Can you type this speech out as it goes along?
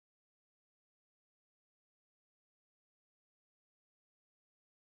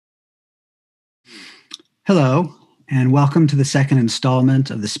Hello, and welcome to the second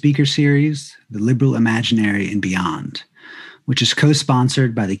installment of the speaker series, The Liberal Imaginary and Beyond, which is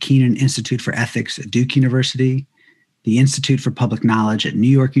co-sponsored by the Keenan Institute for Ethics at Duke University, the Institute for Public Knowledge at New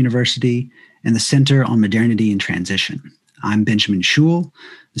York University, and the Center on Modernity and Transition. I'm Benjamin Schewel,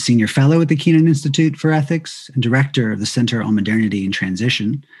 the Senior Fellow at the Keenan Institute for Ethics and Director of the Center on Modernity and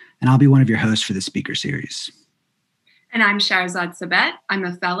Transition, and I'll be one of your hosts for the speaker series. And I'm Shahrzad Sabet. I'm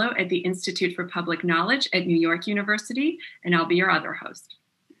a fellow at the Institute for Public Knowledge at New York University, and I'll be your other host.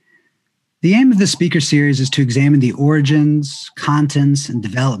 The aim of this speaker series is to examine the origins, contents, and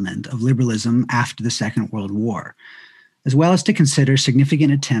development of liberalism after the Second World War, as well as to consider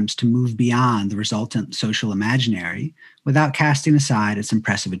significant attempts to move beyond the resultant social imaginary without casting aside its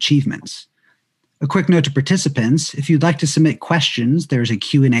impressive achievements. A quick note to participants, if you'd like to submit questions, there's a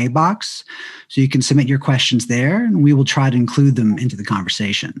Q&A box, so you can submit your questions there, and we will try to include them into the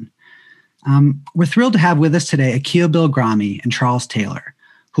conversation. We're thrilled to have with us today Akeel Bilgrami and Charles Taylor,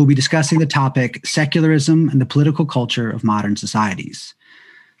 who will be discussing the topic Secularism and the Political Culture of Modern Societies.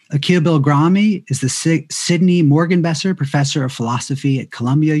 Akeel Bilgrami is the Sidney Morgenbesser Professor of Philosophy at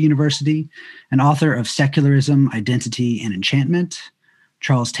Columbia University and author of Secularism, Identity, and Enchantment.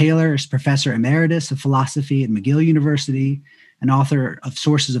 Charles Taylor is Professor Emeritus of Philosophy at McGill University and author of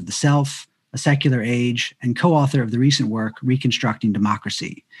Sources of the Self, A Secular Age, and co-author of the recent work, Reconstructing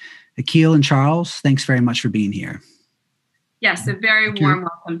Democracy. Akeel and Charles, thanks very much for being here. Yes, a very warm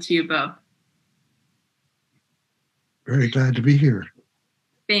welcome to you both. Very glad to be here.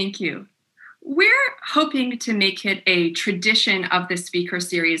 Thank you. We're hoping to make it a tradition of the speaker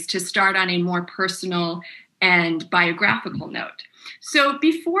series to start on a more personal and biographical note. So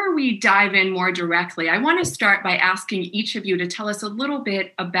before we dive in more directly, I want to start by asking each of you to tell us a little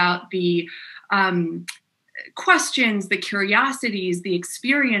bit about the questions, the curiosities, the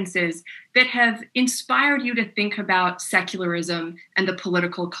experiences that have inspired you to think about secularism and the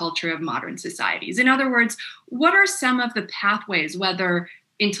political culture of modern societies. In other words, what are some of the pathways, whether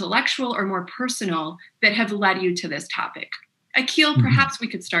intellectual or more personal, that have led you to this topic? Akeel, perhaps we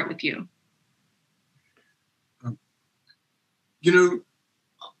could start with you.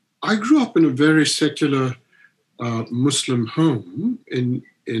 I grew up in a very secular Muslim home in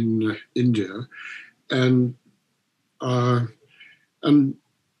India, and I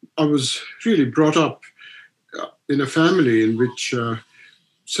was really brought up in a family in which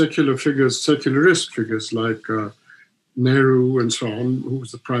secularist figures like Nehru and so on, who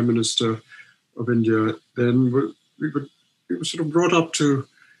was the Prime Minister of India, then we were sort of brought up to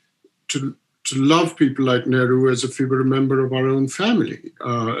love people like Nehru as if we were a member of our own family.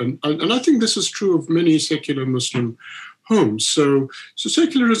 And I think this is true of many secular Muslim homes. So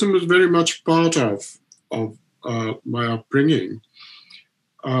secularism was very much part of my upbringing.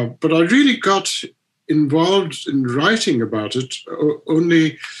 But I really got involved in writing about it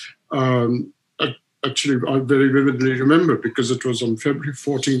only, actually, I very vividly remember, because it was on February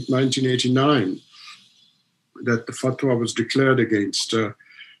 14th, 1989, that the fatwa was declared against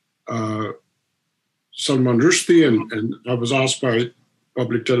Salman Rushdie, and I was asked by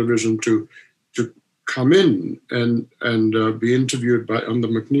public television to come in and be interviewed on the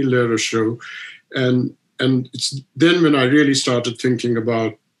McNeil-Lehrer show, and it's then when I really started thinking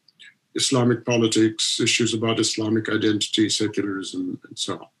about Islamic politics, issues about Islamic identity, secularism, and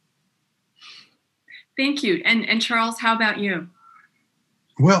so on. Thank you. And Charles, how about you?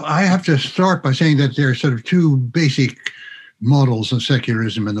 Well, I have to start by saying that there are sort of two basic models of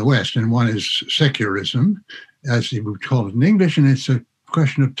secularism in the West, and one is secularism, as they would call it in English, and it's a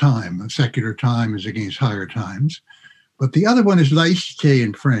question of time. A secular time is against higher times. But the other one is laïcité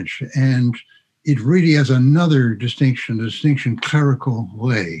in French, and it really has another distinction, the distinction clerical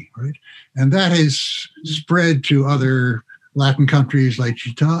lay, right? And that is spread to other Latin countries like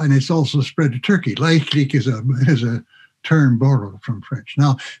Chita, and it's also spread to Turkey. Laïc is a term borrowed from French.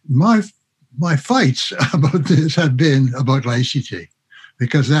 Now, my fights about this have been about laïcité,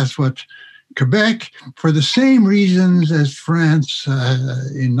 because that's what Quebec, for the same reasons as France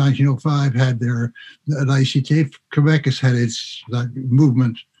in 1905 had their laïcité, Quebec has had its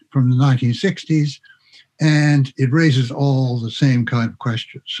movement from the 1960s, and it raises all the same kind of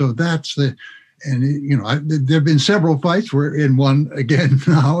questions. So that's there have been several fights. We're in one again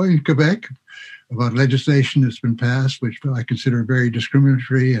now in Quebec about legislation that's been passed, which I consider very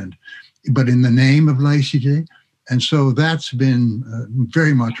discriminatory, but in the name of laïcité. And so that's been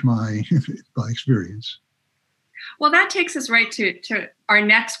very much my experience. Well, that takes us right to our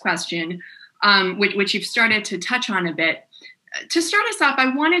next question, which you've started to touch on a bit. To start us off,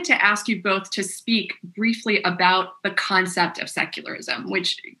 I wanted to ask you both to speak briefly about the concept of secularism,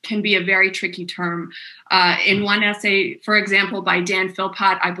 which can be a very tricky term. In one essay, for example, by Dan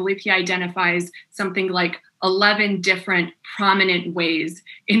Philpott, I believe he identifies something like 11 different prominent ways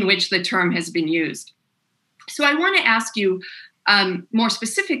in which the term has been used. So I want to ask you more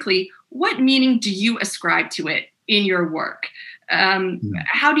specifically, what meaning do you ascribe to it in your work?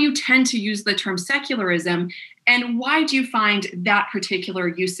 How do you tend to use the term secularism? And why do you find that particular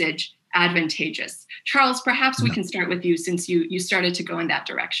usage advantageous? Charles, perhaps we can start with you since you started to go in that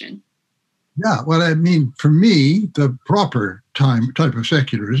direction. Yeah, well, I mean, for me, the proper type of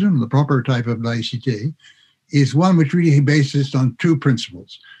secularism, the proper type of laïcité, is one which really bases on two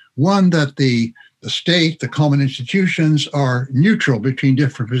principles. One, that the state, the common institutions are neutral between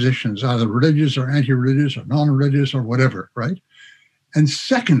different positions, either religious or anti-religious or non-religious or whatever, right? And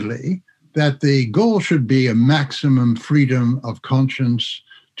secondly, that the goal should be a maximum freedom of conscience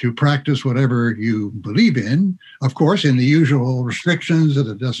to practice whatever you believe in, of course, in the usual restrictions, that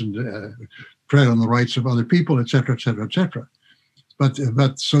it doesn't tread on the rights of other people, et cetera, et cetera, et cetera.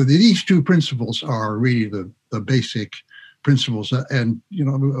 But so these two principles are really the basic principles. And, you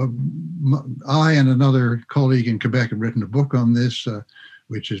know, I and another colleague in Quebec have written a book on this,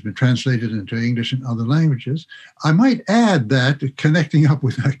 which has been translated into English and other languages. I might add that, connecting up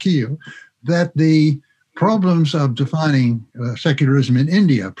with Akeel, that the problems of defining secularism in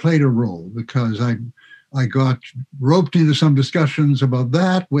India played a role, because I got roped into some discussions about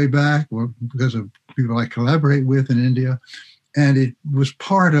that way back because of people I collaborate with in India. And it was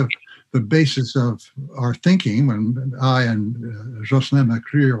part of the basis of our thinking when I and Jocelyn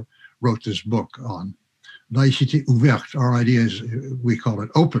McGill wrote this book on laïcité ouverte. Our idea is, we call it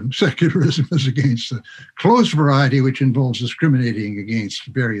open secularism as against the closed variety, which involves discriminating against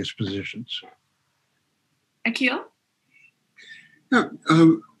various positions. Akeel? Yeah,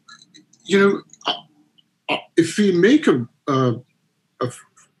 you know, if we make a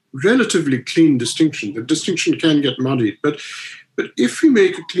relatively clean distinction, the distinction can get muddied, but if we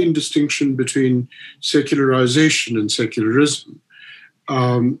make a clean distinction between secularization and secularism,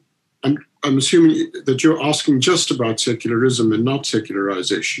 I'm assuming that you're asking just about secularism and not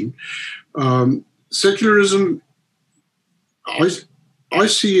secularization. Secularism, I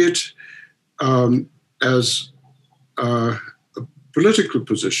see it as a political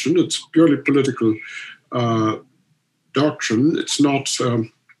position. It's purely political doctrine. It's not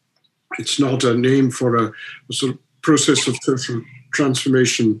a name for a sort of process of social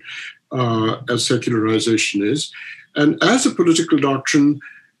transformation as secularization is. And as a political doctrine,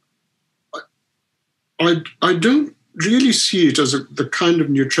 I don't really see it as the kind of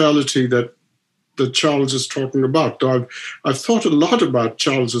neutrality that Charles is talking about. Though I've thought a lot about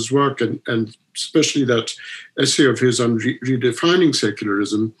Charles's work and especially that essay of his on redefining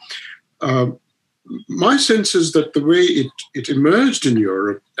secularism. My sense is that the way it emerged in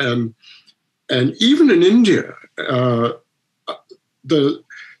Europe and even in India, the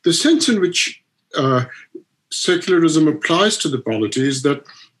sense in which secularism applies to the polity is that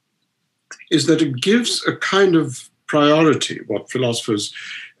it gives a kind of priority, what philosophers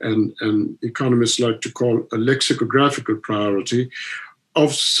and economists like to call a lexicographical priority,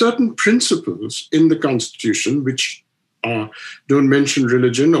 of certain principles in the Constitution which don't mention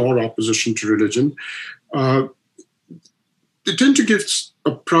religion or opposition to religion. They tend to give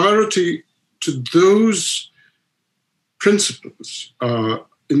a priority to those principles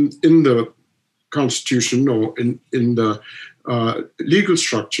in the Constitution or in the legal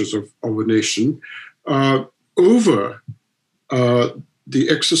structures of a nation over the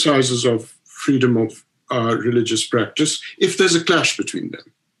exercises of freedom of religious practice if there's a clash between them.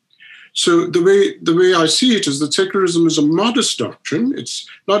 So the way I see it is that secularism is a modest doctrine. It's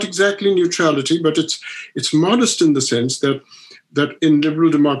not exactly neutrality, but it's modest in the sense that in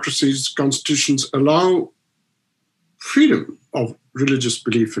liberal democracies, constitutions allow freedom of religious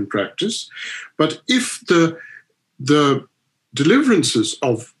belief and practice. But if the deliverances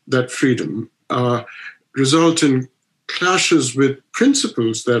of that freedom result in clashes with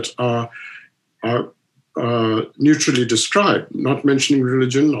principles that are neutrally described, not mentioning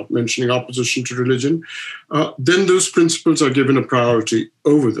religion, not mentioning opposition to religion, then those principles are given a priority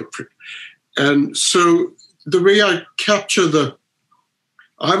over the freedom. And so the way I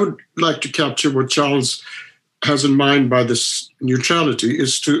would like to capture what Charles has in mind by this neutrality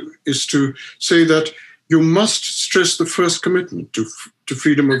is to say that you must stress the first commitment to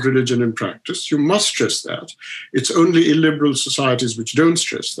freedom of religion and practice. You must stress that. It's only illiberal societies which don't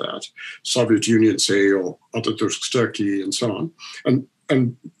stress that, Soviet Union, say, or Atatürk's Turkey, and so on.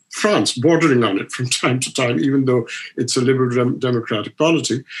 And France, bordering on it from time to time, even though it's a liberal democratic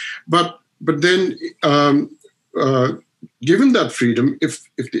polity. But then, given that freedom, if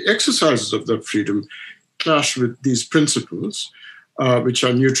the exercises of that freedom clash with these principles, which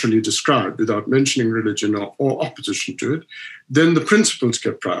are neutrally described without mentioning religion or opposition to it, then the principles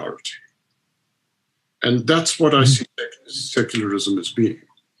get priority. And that's what I see secularism as being.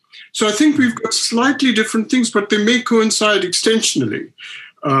 So I think we've got slightly different things, but they may coincide extensionally.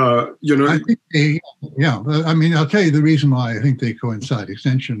 I think I mean, I'll tell you the reason why I think they coincide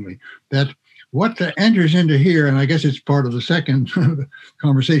extensionally. That what enters into here, and I guess it's part of the second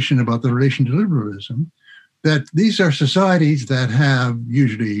conversation about the relation to liberalism, that these are societies that have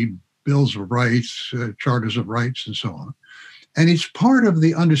usually bills of rights, charters of rights, and so on. And it's part of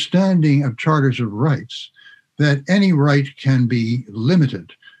the understanding of charters of rights that any right can be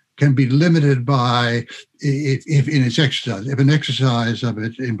limited by, if in its exercise, if an exercise of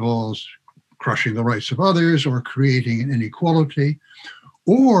it involves crushing the rights of others or creating an inequality,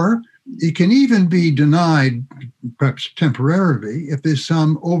 or it can even be denied, perhaps temporarily, if there's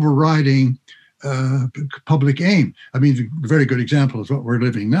some overriding public aim. I mean, a very good example is what we're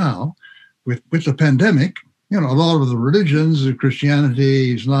living now with the pandemic. A lot of the religions,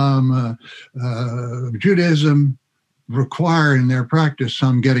 Christianity, Islam, Judaism, require in their practice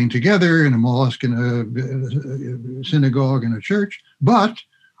some getting together in a mosque, in a synagogue, in a church. But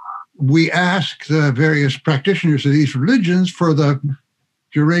we ask the various practitioners of these religions for the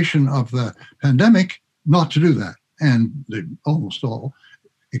duration of the pandemic not to do that. And they almost all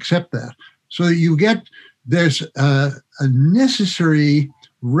accept that. So there's a necessary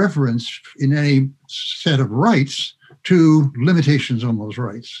reference in any set of rights to limitations on those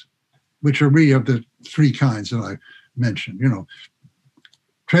rights, which are really of the three kinds that I mentioned,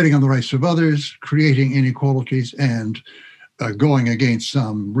 treading on the rights of others, creating inequalities, and going against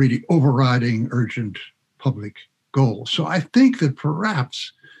some really overriding, urgent public goals. So I think that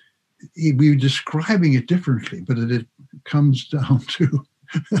perhaps we're describing it differently, but it comes down to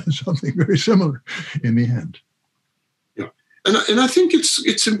something very similar in the end. Yeah, and I think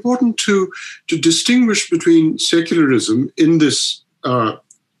it's important to distinguish between secularism in this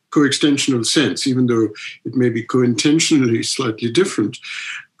coextensional sense, even though it may be co-intentionally slightly different.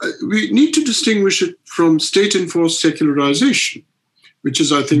 We need to distinguish it from state-enforced secularization, which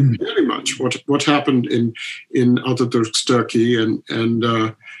is, I think, very much what happened in Ataturk's Turkey and in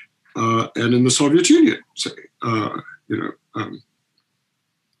the Soviet Union, say.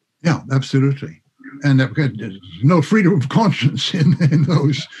 Yeah, absolutely, and there's no freedom of conscience in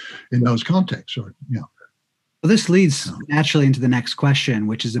those contexts. Well, this leads naturally into the next question,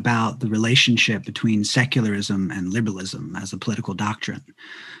 which is about the relationship between secularism and liberalism as a political doctrine.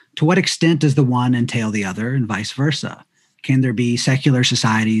 To what extent does the one entail the other, and vice versa? Can there be secular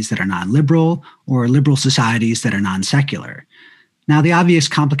societies that are non-liberal, or liberal societies that are non-secular? Now, the obvious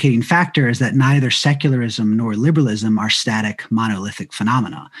complicating factor is that neither secularism nor liberalism are static, monolithic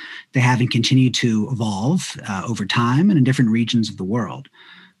phenomena. They have and continue to evolve over time and in different regions of the world.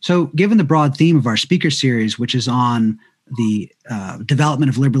 So given the broad theme of our speaker series, which is on the development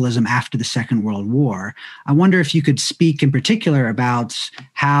of liberalism after the Second World War, I wonder if you could speak in particular about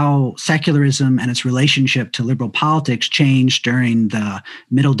how secularism and its relationship to liberal politics changed during the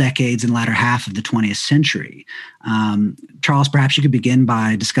middle decades and latter half of the 20th century. Charles, perhaps you could begin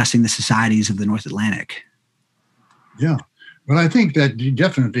by discussing the societies of the North Atlantic. Yeah, well, I think that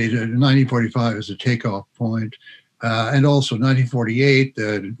definitely 1945 is a takeoff point. And also 1948,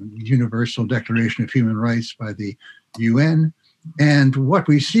 the Universal Declaration of Human Rights by the UN. And what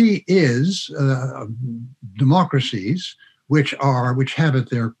we see is democracies which have at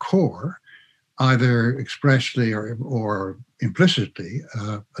their core, either expressly or implicitly,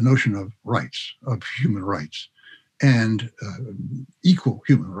 a notion of rights, of human rights, and equal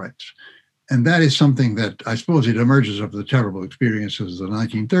human rights. And that is something that I suppose it emerges of the terrible experiences of the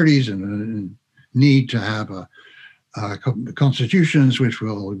 1930s and a need to have constitutions which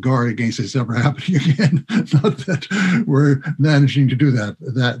will guard against this ever happening again. Not that we're managing to do that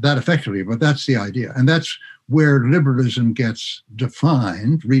effectively, but that's the idea. And that's where liberalism gets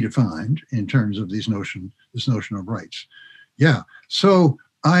redefined in terms of this notion of rights. Yeah, so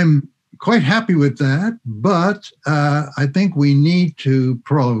I'm quite happy with that, but I think we need to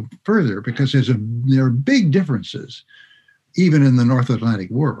probe further because there are big differences, even in the North Atlantic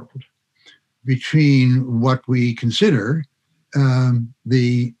world, between what we consider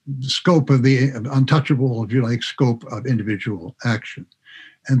the scope of the untouchable, if you like, scope of individual action.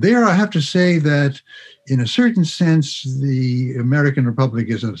 And there I have to say that in a certain sense, the American Republic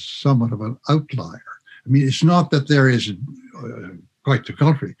is somewhat of an outlier. I mean, it's not that there is quite the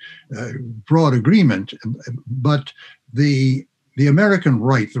contrary, broad agreement. But the American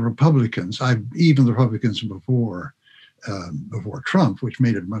right, the Republicans, even the Republicans before Trump, which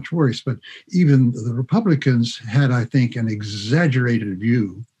made it much worse, but even the Republicans had, I think, an exaggerated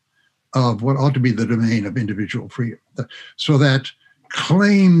view of what ought to be the domain of individual freedom. So that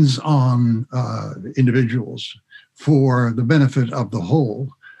claims on individuals for the benefit of the whole,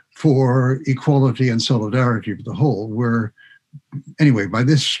 for equality and solidarity of the whole, were, anyway, by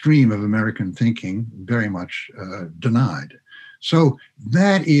this stream of American thinking, very much denied. So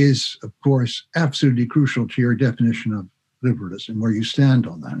that is, of course, absolutely crucial to your definition of liberalism. Where you stand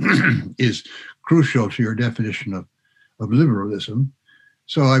on that is crucial to your definition of liberalism.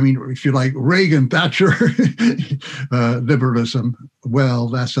 So, I mean, if you like Reagan, Thatcher liberalism, well,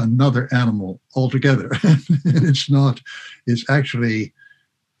 that's another animal altogether. It's actually,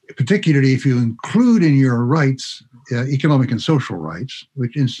 particularly if you include in your rights, economic and social rights,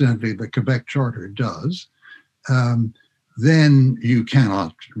 which incidentally the Quebec Charter does, then you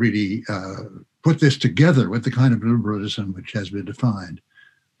cannot really put this together with the kind of liberalism which has been defined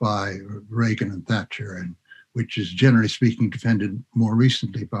by Reagan and Thatcher, and which is generally speaking defended more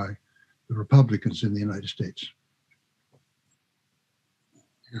recently by the Republicans in the United States.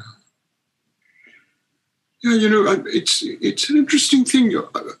 Yeah, it's an interesting thing.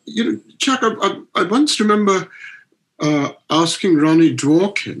 Chuck, I once remember asking Ronnie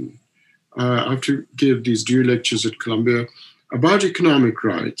Dworkin, after gave these due lectures at Columbia, about economic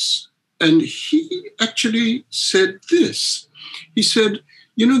rights. And he actually said this. He said,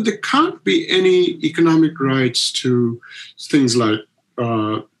 there can't be any economic rights to things like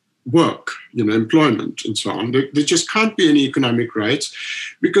work, employment and so on. There just can't be any economic rights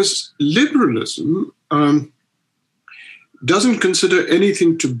because liberalism doesn't consider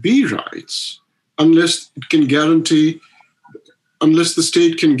anything to be rights unless the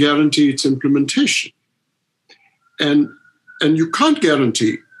state can guarantee its implementation. And you can't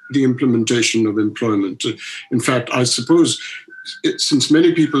guarantee the implementation of employment. In fact, I suppose, since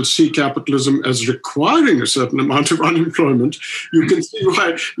many people see capitalism as requiring a certain amount of unemployment, you can see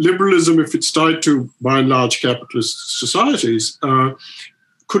why liberalism, if it's tied to, by and large, capitalist societies,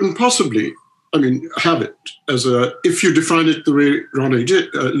 couldn't possibly, have it as if you define it the way Ronnie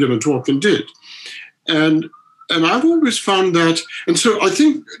did, Dworkin did. And I've always found that, and so I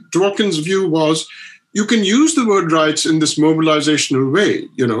think Dworkin's view was, you can use the word rights in this mobilizational way,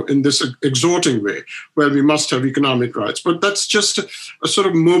 in this exhorting way, where we must have economic rights. But that's just a sort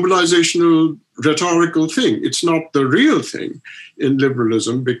of mobilizational rhetorical thing. It's not the real thing in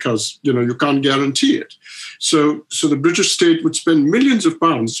liberalism because, you can't guarantee it. So the British state would spend millions of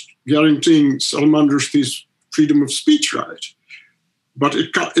pounds guaranteeing Salman Rushdie's freedom of speech right. But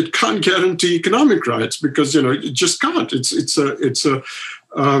it can't guarantee economic rights because, it just can't.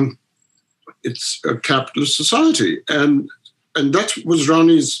 It's a capitalist society. And that was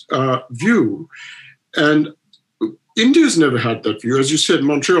Ronnie's view. And India's never had that view. As you said,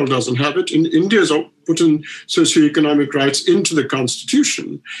 Montreal doesn't have it. India's put in socioeconomic rights into the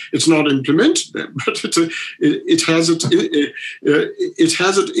constitution. It's not implemented there, but it has it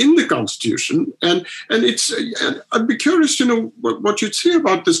in the constitution. And I'd be curious to know what you'd say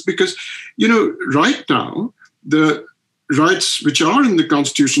about this, because, right now, the rights which are in the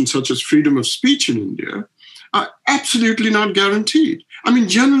constitution, such as freedom of speech in India, are absolutely not guaranteed.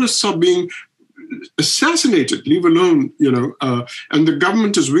 Journalists are being assassinated, leave alone, and the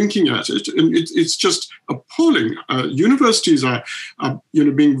government is winking at it, and it's just appalling. Universities are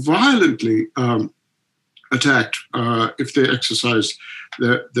being violently attacked if they exercise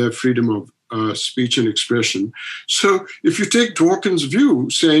their freedom of speech and expression. So if you take Dworkin's view,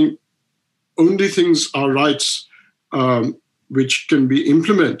 saying only things are rights which can be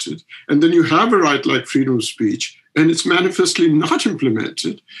implemented, and then you have a right like freedom of speech, and it's manifestly not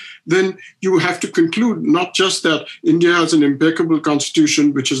implemented, then you have to conclude not just that India has an impeccable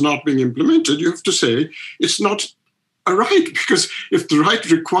constitution which is not being implemented, you have to say it's not a right, because if the right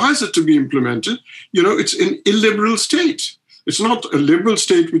requires it to be implemented, it's an illiberal state. It's not a liberal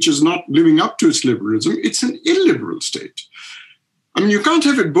state which is not living up to its liberalism, it's an illiberal state. You can't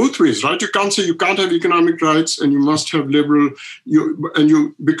have it both ways, right? You can't say you can't have economic rights and you must have liberal,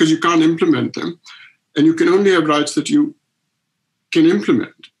 because you can't implement them. And you can only have rights that you can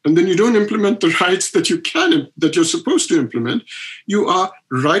implement. And then you don't implement the rights that you're supposed to implement. You are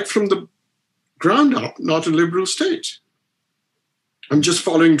right from the ground up, not a liberal state. I'm just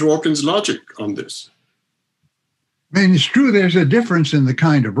following Dworkin's logic on this. It's true there's a difference in the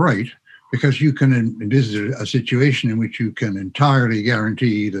kind of right, because this is a situation in which you can entirely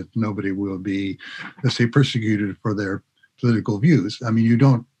guarantee that nobody will be, let's say, persecuted for their political views. I mean, you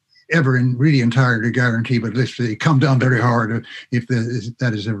don't ever really entirely guarantee, but they come down very hard if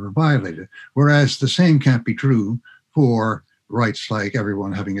that is ever violated. Whereas the same can't be true for rights like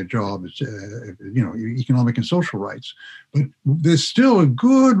everyone having a job, economic and social rights. But there's still a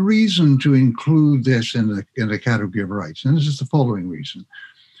good reason to include this in the category of rights. And this is the following reason.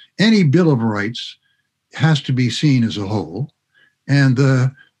 Any Bill of Rights has to be seen as a whole, and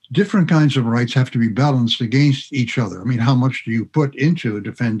the different kinds of rights have to be balanced against each other. I mean, how much do you put into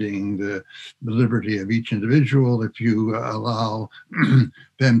defending the liberty of each individual if you allow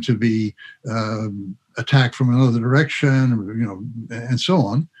them to be attacked from another direction, and so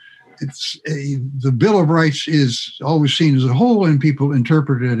on? The Bill of Rights is always seen as a whole, and people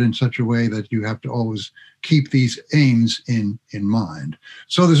interpret it in such a way that you have to always keep these aims in mind.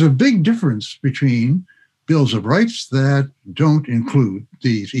 So there's a big difference between bills of rights that don't include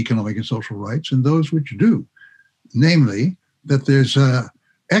these economic and social rights and those which do. Namely, that there's an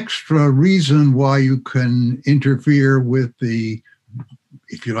extra reason why you can interfere with the,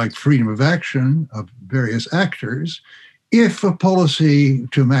 if you like, freedom of action of various actors if a policy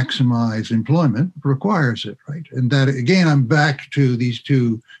to maximize employment requires it, right? And that, again, I'm back to these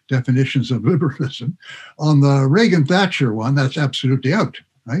two definitions of liberalism. On the Reagan-Thatcher one, that's absolutely out,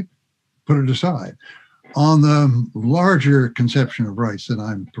 right? Put it aside. On the larger conception of rights that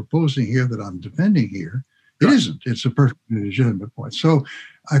I'm proposing here, that I'm defending here, it isn't. It's a perfectly legitimate point. So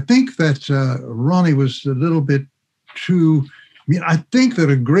I think that Ronnie was a little bit too, I think that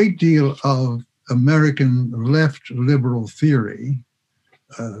a great deal of American left liberal theory,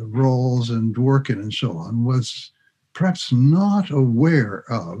 Rawls and Dworkin and so on, was perhaps not aware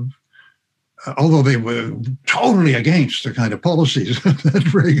of, although they were totally against the kind of policies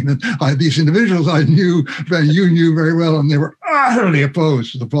that Reagan and these individuals I knew, you knew very well, and they were utterly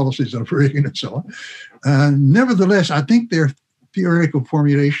opposed to the policies of Reagan and so on. Nevertheless, I think their theoretical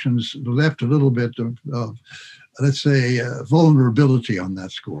formulations left a little bit of let's say, vulnerability on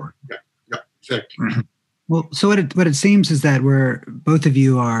that score. Yeah, exactly. Well, so what it seems is that both of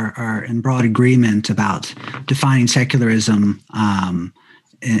you are in broad agreement about defining secularism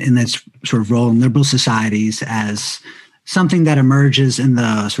in its sort of role in liberal societies as something that emerges in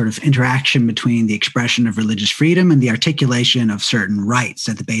the sort of interaction between the expression of religious freedom and the articulation of certain rights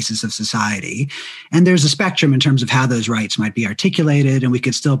at the basis of society. And there's a spectrum in terms of how those rights might be articulated, and we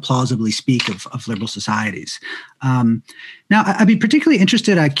could still plausibly speak of liberal societies. Now, I'd be particularly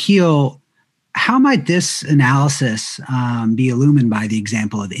interested, Akeel, how might this analysis be illumined by the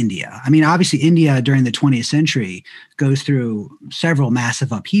example of India? I mean, obviously, India during the 20th century goes through several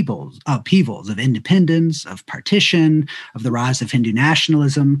massive upheavals of independence, of partition, of the rise of Hindu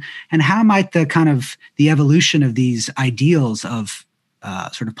nationalism. And how might the evolution of these ideals of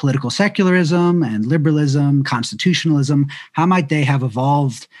sort of political secularism and liberalism, constitutionalism, how might they have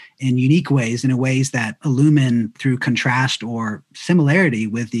evolved in unique ways, in ways that illumine through contrast or similarity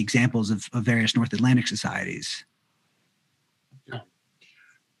with the examples of various North Atlantic societies? Yeah.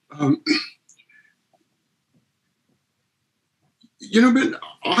 Ben,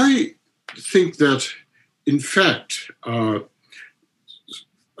 I think that, in fact, the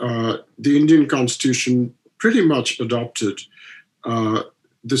Indian Constitution pretty much adopted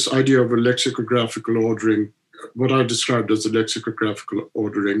this idea of a lexicographical ordering, what I described as a lexicographical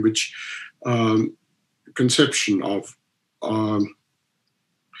ordering, which conception of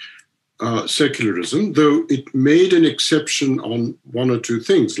secularism, though it made an exception on one or two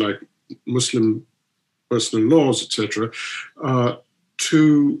things like Muslim personal laws, etc.,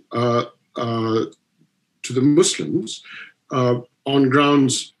 to the Muslims on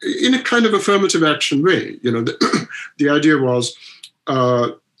grounds in a kind of affirmative action way. The idea was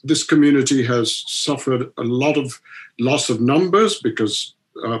this community has suffered a lot of loss of numbers because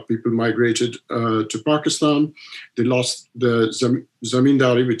people migrated to Pakistan. They lost the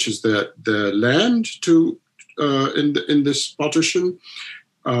zamindari, which is the land, in this partition.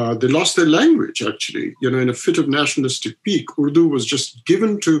 They lost their language, actually. In a fit of nationalistic pique, Urdu was just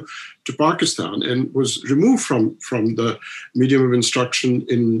given to Pakistan and was removed from the medium of instruction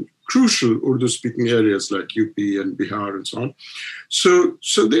in crucial Urdu-speaking areas like UP and Bihar and so on. So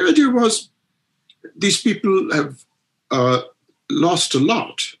the idea was these people have lost a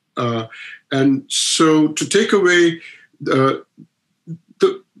lot. And so to take away their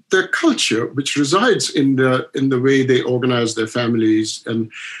culture, which resides in the way they organize their families and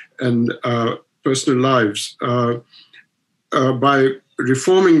personal lives, by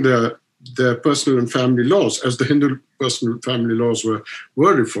reforming their personal and family laws, as the Hindu personal family laws were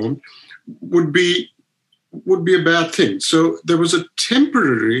reformed, would be a bad thing. So there was a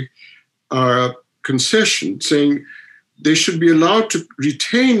temporary concession saying they should be allowed to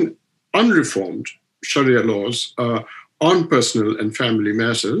retain unreformed Sharia laws on personal and family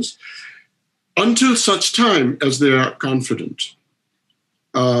matters until such time as they are confident.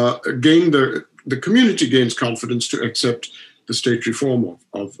 The community gains confidence to accept the state reform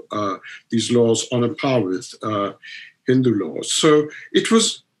of these laws on a par with Hindu laws. So it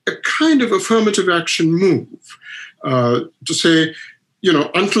was a kind of affirmative action move to say,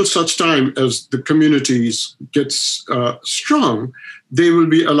 until such time as the communities gets strong, they will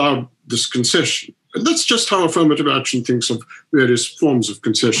be allowed this concession. And that's just how affirmative action thinks of various forms of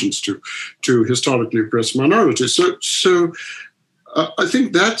concessions to historically oppressed minorities. So I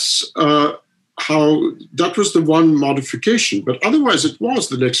think that's how that was the one modification. But otherwise, it was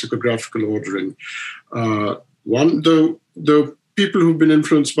the lexicographical ordering. The people who've been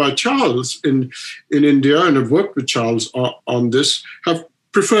influenced by Charles in India and have worked with Charles on this have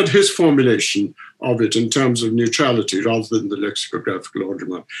preferred his formulation of it in terms of neutrality rather than the lexicographical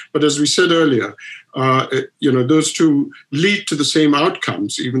ordering. But as we said earlier, those two lead to the same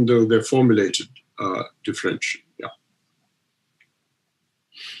outcomes, even though they're formulated differentially. Yeah.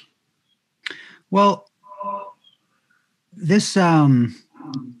 Well, this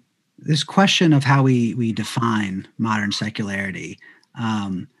question of how we define modern secularity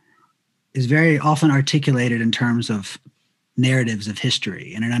is very often articulated in terms of narratives of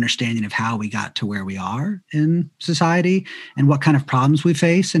history and an understanding of how we got to where we are in society and what kind of problems we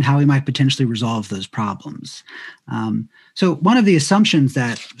face and how we might potentially resolve those problems. So one of the assumptions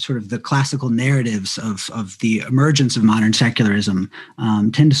that sort of the classical narratives of the emergence of modern secularism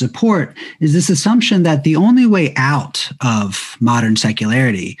tend to support is this assumption that the only way out of modern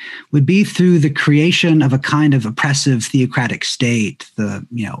secularity would be through the creation of a kind of oppressive theocratic state,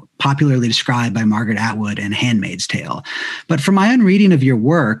 popularly described by Margaret Atwood in *Handmaid's Tale*. But from my own reading of your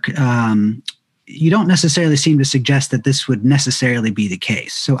work, you don't necessarily seem to suggest that this would necessarily be the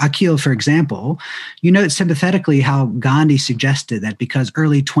case. So Akeel, for example, you note sympathetically how Gandhi suggested that because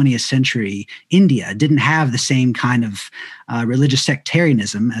early 20th century India didn't have the same kind of religious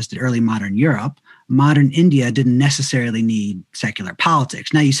sectarianism as did early modern Europe, modern India didn't necessarily need secular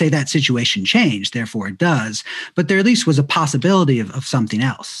politics. Now, you say that situation changed, therefore it does, but there at least was a possibility of something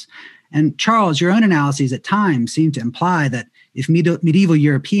else. And Charles, your own analyses at times seem to imply that if medieval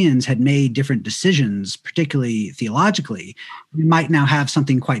Europeans had made different decisions, particularly theologically, we might now have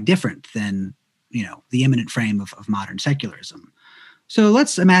something quite different than, the imminent frame of modern secularism. So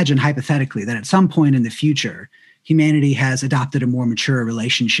let's imagine hypothetically that at some point in the future, humanity has adopted a more mature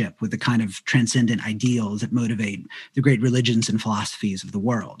relationship with the kind of transcendent ideals that motivate the great religions and philosophies of the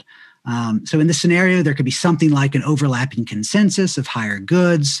world. So in this scenario, there could be something like an overlapping consensus of higher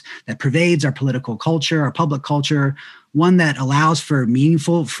goods that pervades our political culture, our public culture, one that allows for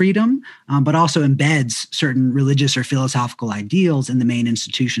meaningful freedom, but also embeds certain religious or philosophical ideals in the main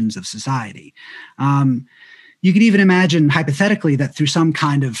institutions of society. You could even imagine hypothetically that through some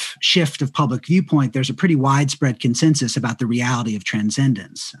kind of shift of public viewpoint, there's a pretty widespread consensus about the reality of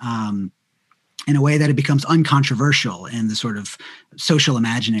transcendence. In a way that it becomes uncontroversial in the sort of social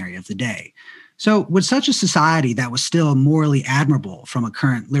imaginary of the day. So would such a society that was still morally admirable from a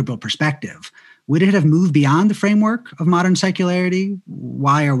current liberal perspective, would it have moved beyond the framework of modern secularity?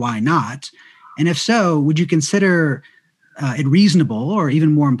 Why or why not? And if so, would you consider it reasonable or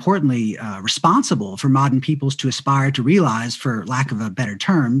even more importantly, responsible for modern peoples to aspire to realize, for lack of a better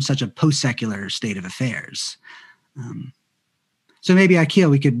term, such a post-secular state of affairs? So maybe,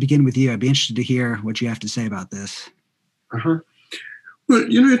 Akeel, we could begin with you. I'd be interested to hear what you have to say about this. Uh-huh. Well,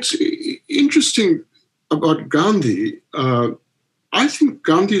 it's interesting about Gandhi. I think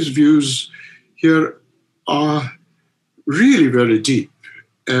Gandhi's views here are really very deep.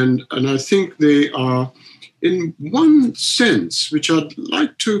 And I think they are, in one sense, which I'd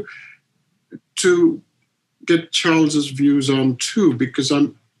like to get Charles's views on too, because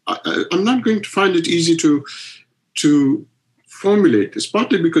I'm not going to find it easy to formulate this,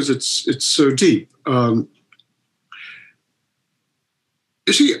 partly because it's so deep. You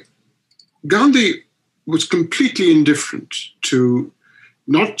see, Gandhi was completely indifferent to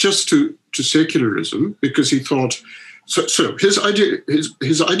not just to secularism, because he thought so his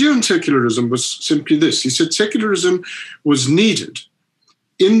idea on secularism was simply this. He said secularism was needed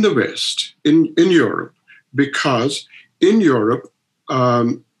in the West, in Europe, because in Europe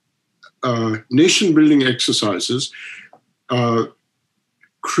nation building exercises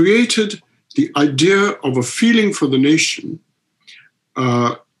created the idea of a feeling for the nation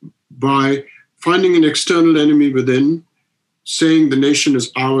by finding an external enemy within, saying the nation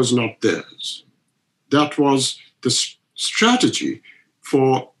is ours, not theirs. That was the strategy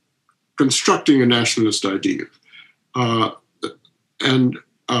for constructing a nationalist ideal. And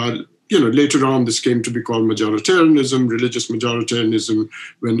later on, this came to be called majoritarianism, religious majoritarianism,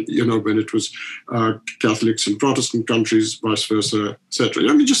 when it was Catholics in Protestant countries, vice versa, etc.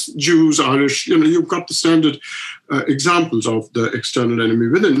 Just Jews, Irish. You've got the standard examples of the external enemy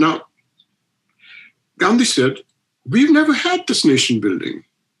within. Now, Gandhi said, we've never had this nation building.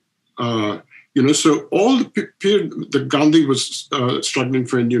 So all the period that Gandhi was struggling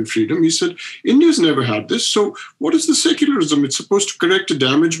for Indian freedom, he said, India's never had this. So what is the secularism? It's supposed to correct a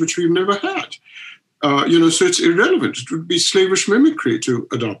damage which we've never had. So it's irrelevant. It would be slavish mimicry to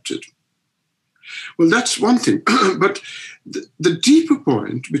adopt it. Well, that's one thing. But the deeper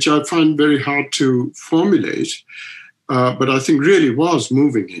point, which I find very hard to formulate, but I think really was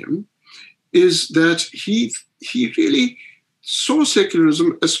moving him, is that he really saw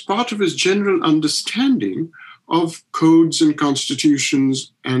secularism as part of his general understanding of codes and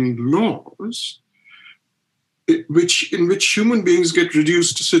constitutions and laws in which human beings get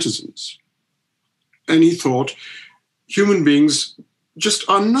reduced to citizens. And he thought human beings just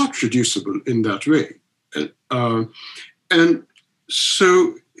are not reducible in that way. And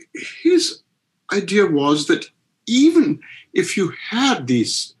so his idea was that even if you had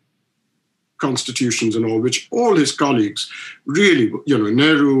these constitutions and all, which all his colleagues really,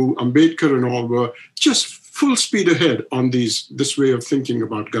 Nehru, Ambedkar and all were just full speed ahead on this way of thinking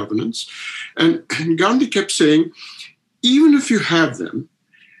about governance. And Gandhi kept saying, even if you have them,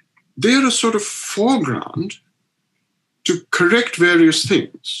 they're a sort of foreground to correct various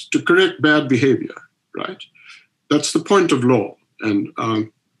things, to correct bad behavior, right? That's the point of law.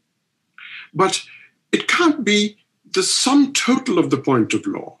 But it can't be the sum total of the point of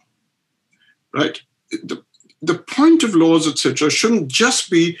law. Right? The point of laws, etc., shouldn't just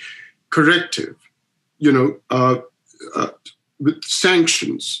be corrective, with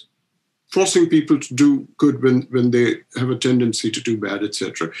sanctions, forcing people to do good when they have a tendency to do bad,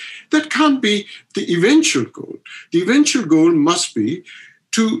 etc. That can't be the eventual goal. The eventual goal must be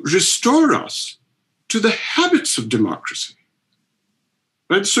to restore us to the habits of democracy.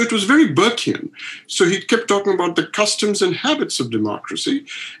 Right? So it was very Burkean. So he kept talking about the customs and habits of democracy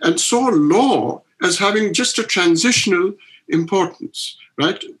and saw law as having just a transitional importance,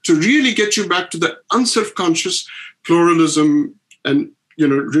 right? To really get you back to the unself-conscious pluralism and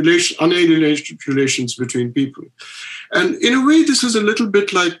unalienated relations between people. And in a way, this is a little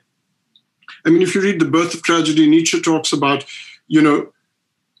bit like, if you read The Birth of Tragedy, Nietzsche talks about,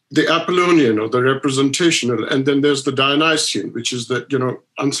 the Apollonian or the representational, and then there's the Dionysian, which is the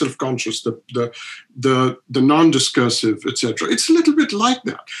unself-conscious, the non-discursive, etc. It's a little bit like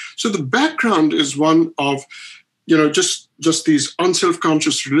that. So the background is one of just these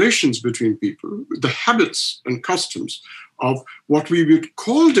unself-conscious relations between people, the habits and customs of what we would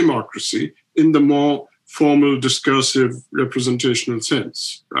call democracy in the more formal, discursive, representational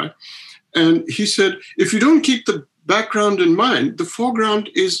sense, right? And he said, if you don't keep the background in mind, the foreground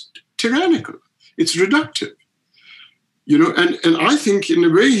is tyrannical. It's reductive. And I think in a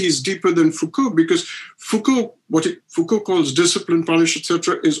way he's deeper than Foucault, because Foucault, Foucault calls discipline, punish,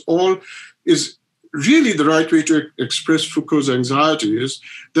 etc., is really the right way to express Foucault's anxiety, is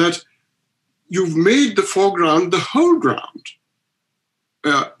that you've made the foreground the whole ground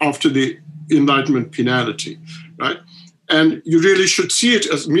after the Enlightenment penalty, right? And you really should see it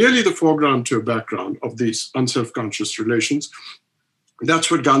as merely the foreground to a background of these unself-conscious relations.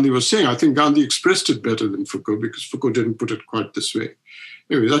 That's what Gandhi was saying. I think Gandhi expressed it better than Foucault, because Foucault didn't put it quite this way.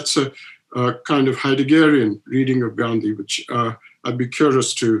 Anyway, that's a kind of Heideggerian reading of Gandhi, which I'd be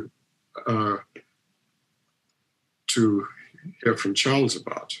curious to hear from Charles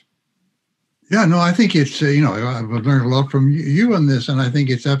about. Yeah, no, I think it's, I've learned a lot from you on this, and I think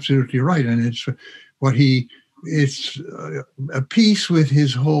it's absolutely right. And it's it's a piece with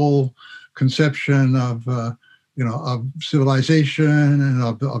his whole conception of civilization and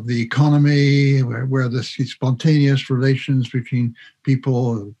of the economy, where the spontaneous relations between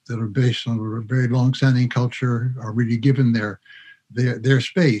people that are based on a very long-standing culture are really given their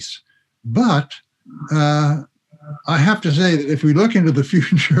space. But I have to say that if we look into the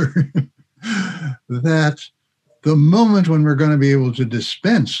future, that the moment when we're going to be able to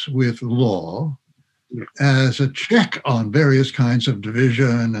dispense with law as a check on various kinds of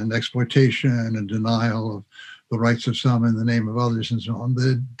division and exploitation and denial of the rights of some in the name of others and so on,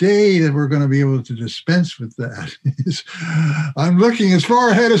 the day that we're going to be able to dispense with that is, I'm looking as far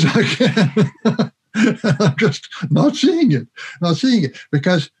ahead as I can. I'm just not seeing it,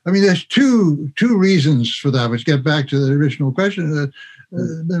 because, there's two reasons for that, which get back to the original question that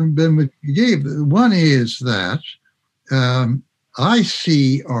Ben gave. One is that I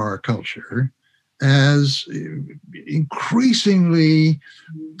see our culture as increasingly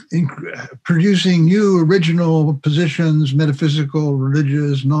producing new original positions, metaphysical,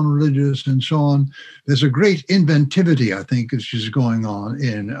 religious, non-religious, and so on. There's a great inventivity, I think, is just going on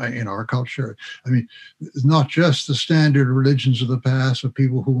in our culture. I mean, it's not just the standard religions of the past of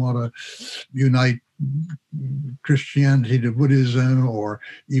people who want to unite Christianity to Buddhism or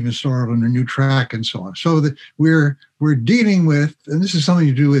even start on a new track and so on. So that we're dealing with, and this is something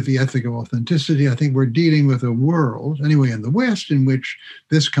to do with the ethic of authenticity, I think we're dealing with a world, anyway, in the West, in which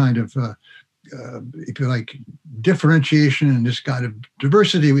this kind of, if you like, differentiation and this kind of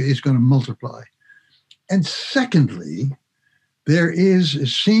diversity is going to multiply. And secondly, it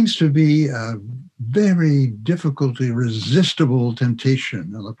seems to be a very difficultly resistible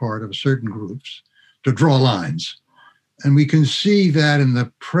temptation on the part of certain groups to draw lines. And we can see that in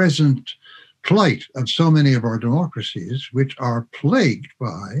the present plight of so many of our democracies, which are plagued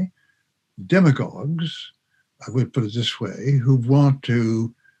by demagogues, I would put it this way, who want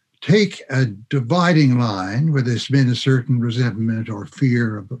to take a dividing line where there's been a certain resentment or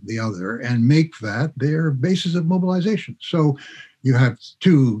fear of the other and make that their basis of mobilization. So you have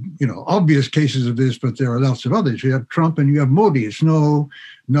two, obvious cases of this, but there are lots of others. You have Trump and you have Modi. It's no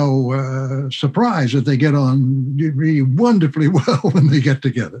surprise that they get on really wonderfully well when they get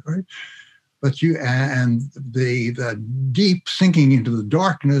together, right? But the deep sinking into the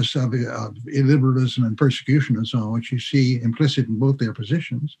darkness of illiberalism and persecution and so on, which you see implicit in both their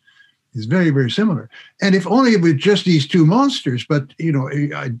positions, is very, very similar. And if only with just these two monsters, but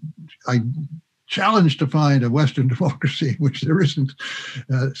I challenge to find a Western democracy in which there isn't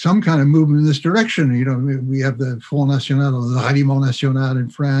some kind of movement in this direction. We have the Front National or the Ralliement National in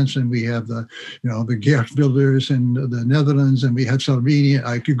France, and we have the Geert Wilders in the Netherlands, and we have Salvini.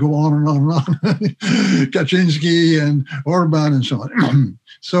 I could go on and on and on, Kaczynski and Orban and so on.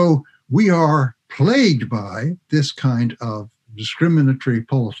 So we are plagued by this kind of discriminatory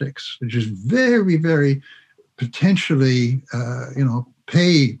politics, which is very, very potentially,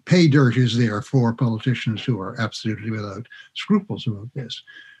 pay dirt is there for politicians who are absolutely without scruples about this.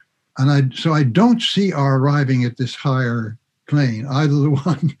 And so I don't see our arriving at this higher plane, either the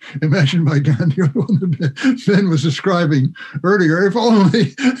one imagined by Gandhi or the one that Ben was describing earlier, if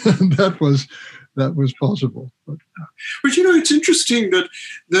only that was possible. But it's interesting that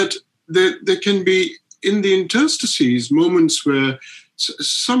there can be in the interstices moments where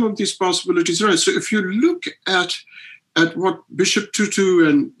some of these possibilities arise. So if you look at what Bishop Tutu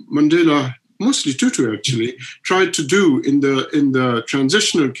and Mandela, mostly Tutu actually, tried to do in the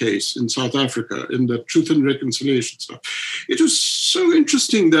transitional case in South Africa, in the Truth and Reconciliation stuff, it was so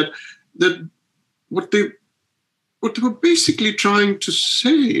interesting that what they were basically trying to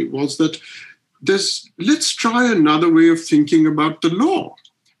say was that let's try another way of thinking about the law.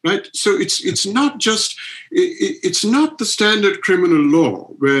 Right, so it's not just it's not the standard criminal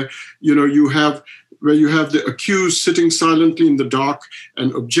law where you have the accused sitting silently in the dock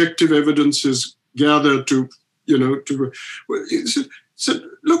and objective evidence is gathered to look,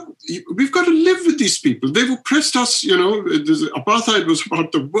 we've got to live with these people. They've oppressed us. Apartheid was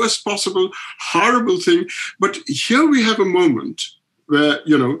about the worst possible horrible thing, but here we have a moment where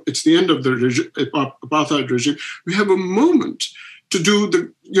it's the end of the apartheid regime. We have a moment to do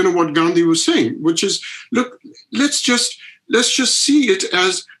what Gandhi was saying, which is, look, let's just see it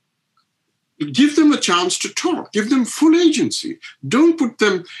as give them a chance to talk, give them full agency. Don't put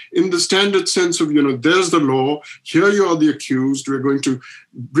them in the standard sense of, there's the law, here you are the accused, we're going to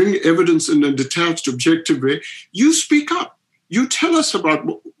bring evidence in a detached, objective way. You speak up. You tell us about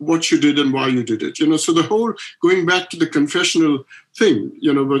what you did and why you did it. So the whole, going back to the confessional thing,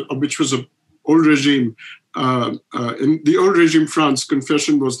 which was an old regime, in the old regime France,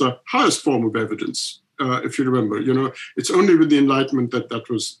 confession was the highest form of evidence. If you remember, it's only with the Enlightenment that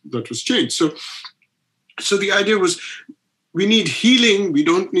was changed. So the idea was, we need healing. We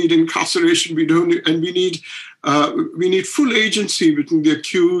don't need incarceration. We need full agency between the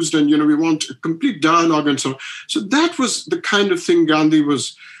accused, and we want a complete dialogue and so on. So that was the kind of thing Gandhi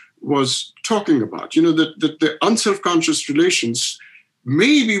was talking about. That the unself-conscious relations.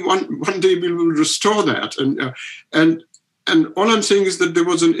 Maybe one day we will restore that. And all I'm saying is that there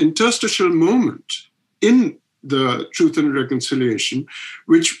was an interstitial moment in the Truth and Reconciliation,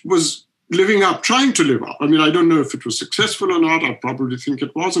 which was trying to live up. I mean, I don't know if it was successful or not. I probably think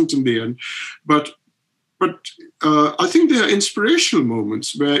it wasn't in the end. But I think there are inspirational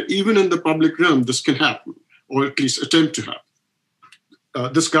moments where even in the public realm, this can happen, or at least attempt to happen.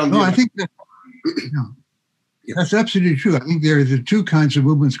 This Gandhi. No, I think that... That's absolutely true. I think there are the two kinds of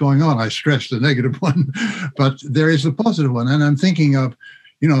movements going on. I stress the negative one, but there is the positive one. And I'm thinking of,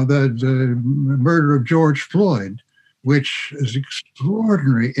 the murder of George Floyd, which is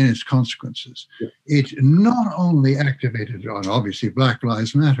extraordinary in its consequences. Yeah. It not only activated on, obviously, Black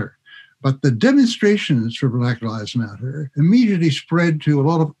Lives Matter, but the demonstrations for Black Lives Matter immediately spread to a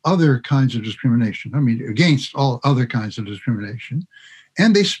lot of other kinds of discrimination. I mean, against all other kinds of discrimination.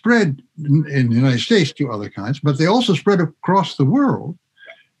 And they spread in the United States to other kinds, but they also spread across the world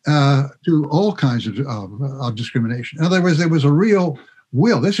to all kinds of discrimination. In other words, there was a real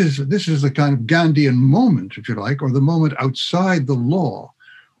will. This is the kind of Gandhian moment, if you like, or the moment outside the law,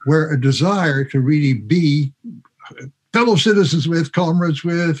 where a desire to really be fellow citizens with, comrades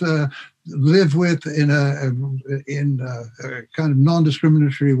with, live with in a kind of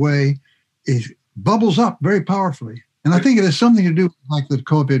non-discriminatory way, bubbles up very powerfully. And I think it has something to do with like that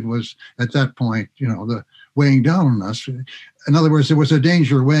COVID was at that point, the weighing down on us. In other words, there was a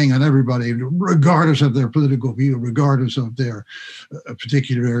danger weighing on everybody, regardless of their political view, regardless of their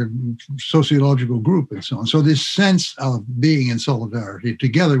particular sociological group and so on. So this sense of being in solidarity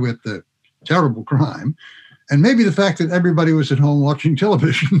together with the terrible crime, and maybe the fact that everybody was at home watching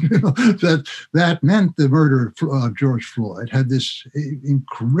television, that meant the murder of George Floyd had this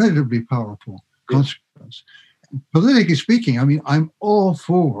incredibly powerful consequence. Politically speaking, I mean, I'm all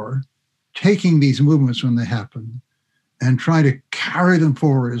for taking these movements when they happen and trying to carry them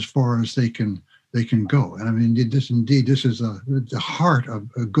forward as far as they can go. And I mean, this is the heart of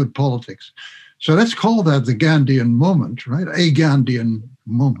good politics. So let's call that the Gandhian moment, right? A Gandhian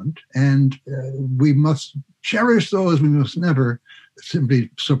moment. And we must cherish those. We must never simply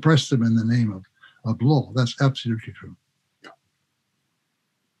suppress them in the name of law. That's absolutely true.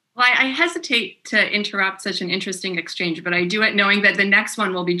 Well, I hesitate to interrupt such an interesting exchange, but I do it knowing that the next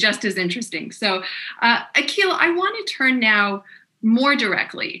one will be just as interesting. So, Akeel, I want to turn now more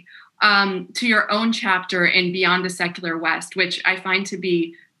directly to your own chapter in Beyond the Secular West, which I find to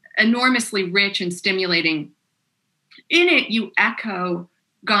be enormously rich and stimulating. In it, you echo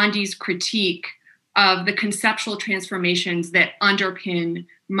Gandhi's critique of the conceptual transformations that underpin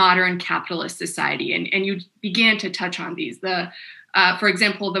modern capitalist society. And you began to touch on these. For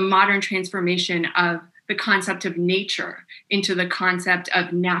example, the modern transformation of the concept of nature into the concept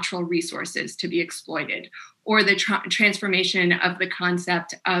of natural resources to be exploited, or the transformation of the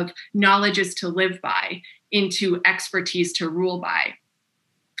concept of knowledge is to live by into expertise to rule by.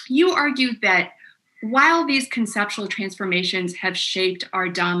 You argued that while these conceptual transformations have shaped our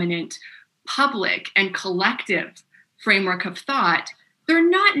dominant public and collective framework of thought, they're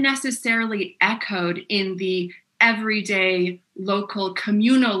not necessarily echoed in the everyday, local,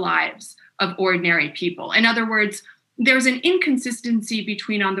 communal lives of ordinary people. In other words, there's an inconsistency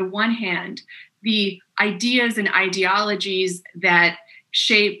between, on the one hand, the ideas and ideologies that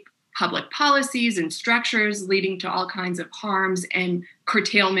shape public policies and structures leading to all kinds of harms and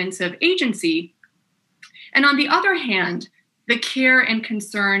curtailments of agency, and on the other hand, the care and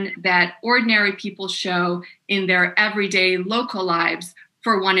concern that ordinary people show in their everyday local lives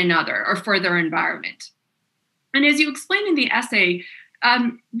for one another or for their environment. And as you explain in the essay,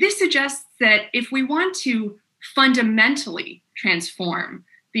 this suggests that if we want to fundamentally transform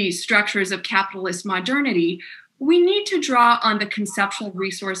the structures of capitalist modernity, we need to draw on the conceptual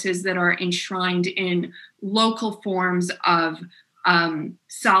resources that are enshrined in local forms of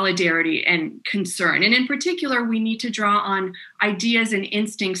solidarity and concern. And in particular, we need to draw on ideas and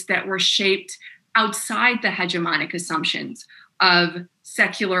instincts that were shaped outside the hegemonic assumptions of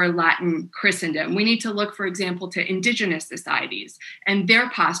secular Latin Christendom. We need to look, for example, to indigenous societies and their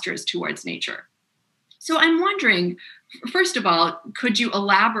postures towards nature. So I'm wondering, first of all, could you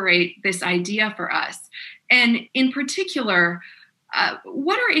elaborate this idea for us? And in particular,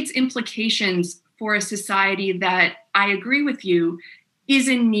 what are its implications for a society that, I agree with you, is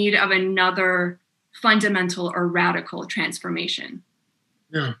in need of another fundamental or radical transformation?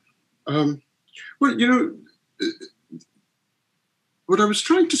 Yeah. Well, what I was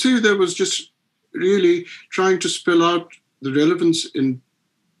trying to say there was just really trying to spell out the relevance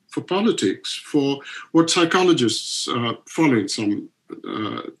for politics, for what psychologists, following some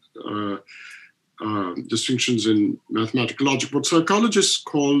distinctions in mathematical logic, what psychologists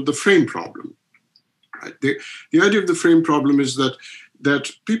call the frame problem. Right? The idea of the frame problem is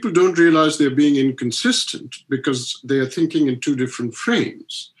that people don't realize they're being inconsistent because they are thinking in two different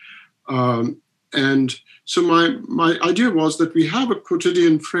frames. And so my idea was that we have a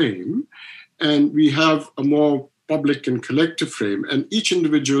quotidian frame and we have a more public and collective frame, and each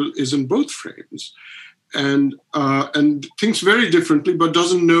individual is in both frames and thinks very differently, but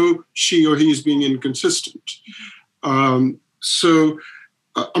doesn't know she or he is being inconsistent. Let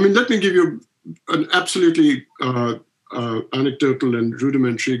me give you an absolutely anecdotal and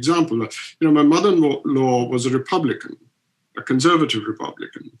rudimentary example. My mother-in-law was a Republican, a conservative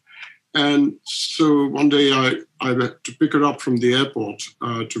Republican. And so one day I had to pick her up from the airport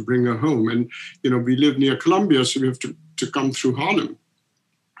to bring her home. And, we live near Columbia, so we have to come through Harlem.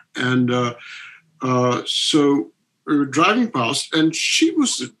 And so we were driving past, and she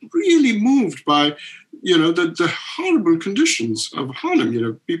was really moved by, the horrible conditions of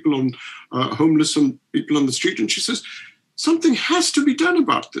Harlem, people on homeless and people on the street. And she says, something has to be done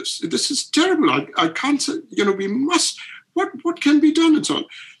about this. This is terrible. I can't say, we must, what can be done and so on.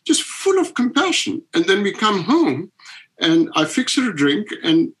 Just full of compassion. And then we come home and I fix her a drink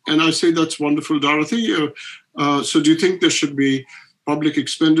and I say, that's wonderful, Dorothy. So do you think there should be public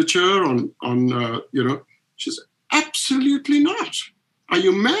expenditure on she says, absolutely not. Are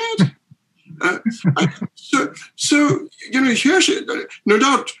you mad? Here no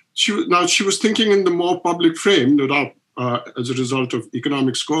doubt she was thinking in the more public frame, no doubt, as a result of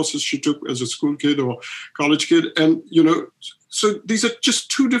economics courses she took as a school kid or college kid. And, so these are just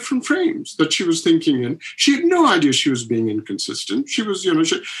two different frames that she was thinking in. She had no idea she was being inconsistent. She was,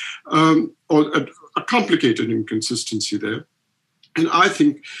 or a complicated inconsistency there. And I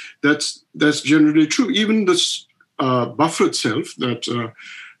think that's generally true. Even this buffered self that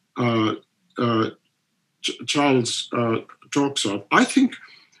Charles talks of, I think,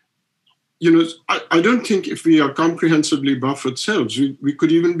 I don't think if we are comprehensively buffered selves, we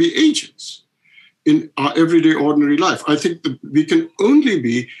could even be agents in our everyday ordinary life. I think that we can only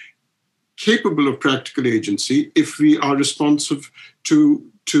be capable of practical agency if we are responsive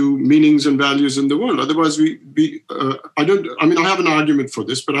to meanings and values in the world. Otherwise, I have an argument for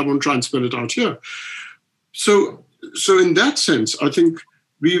this, but I won't try and spell it out here. So in that sense, I think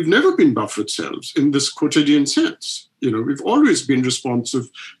we've never been buffered selves in this quotidian sense. We've always been responsive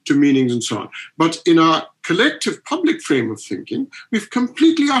to meanings and so on. But in our collective public frame of thinking, we've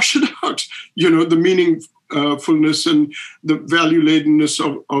completely ushered out, the meaningfulness and the value-ladenness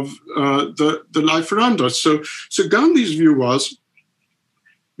of the life around us. So Gandhi's view was,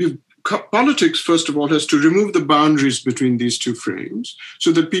 politics, first of all, has to remove the boundaries between these two frames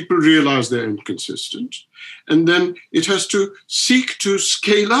so that people realize they're inconsistent. And then it has to seek to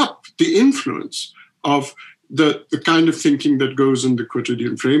scale up the influence of the kind of thinking that goes in the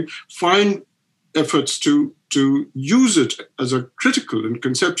quotidian frame, find efforts to use it as a critical and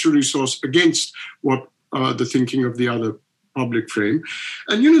conceptual resource against what the thinking of the other public frame.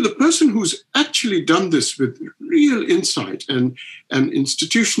 And, the person who's actually done this with real insight and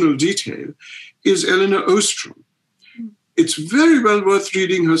institutional detail is Elinor Ostrom. It's very well worth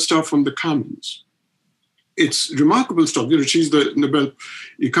reading her stuff on the Commons. It's remarkable stuff. She's the Nobel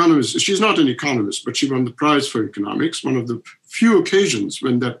economist. She's not an economist, but she won the prize for economics, one of the few occasions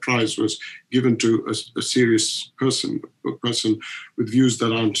when that prize was given to a serious person, a person with views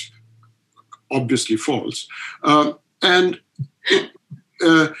that aren't obviously false. And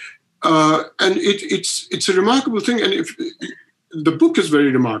it's a remarkable thing. And if the book is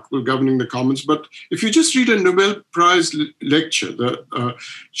very remarkable, Governing the Commons, but if you just read a Nobel Prize lecture,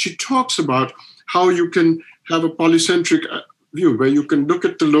 she talks about how you can have a polycentric view where you can look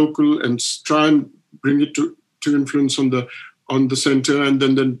at the local and try and bring it to influence on the center, and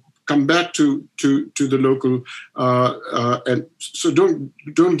then come back to the local. And so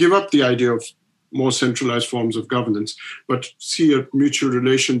don't give up the idea of more centralized forms of governance, but see a mutual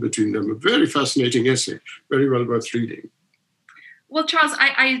relation between them. A very fascinating essay, very well worth reading. Well, Charles,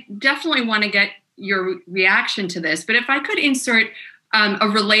 I definitely want to get your reaction to this, but if I could insert a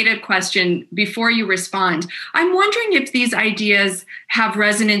related question before you respond. I'm wondering if these ideas have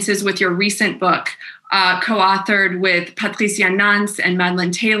resonances with your recent book, co-authored with Patricia Nance and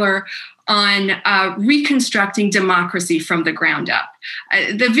Madeleine Taylor, on reconstructing democracy from the ground up.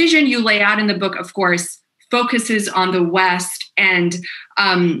 The vision you lay out in the book, of course, focuses on the West, and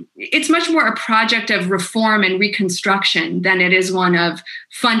it's much more a project of reform and reconstruction than it is one of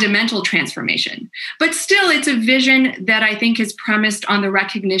fundamental transformation. But still, it's a vision that I think is premised on the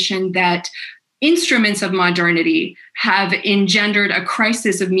recognition that instruments of modernity have engendered a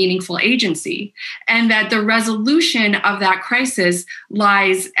crisis of meaningful agency, and that the resolution of that crisis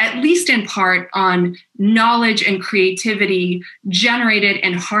lies, at least in part, on knowledge and creativity generated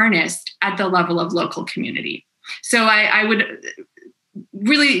and harnessed at the level of local community. So I would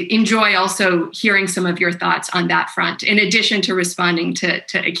really enjoy also hearing some of your thoughts on that front, in addition to responding to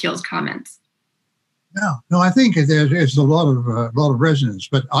Akeel's comments. No, I think there's a lot of resonance,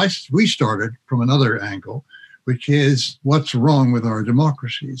 but we started from another angle, which is what's wrong with our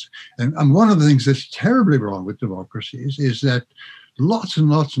democracies. And one of the things that's terribly wrong with democracies is that lots and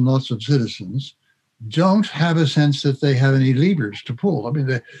lots and lots of citizens don't have a sense that they have any levers to pull. I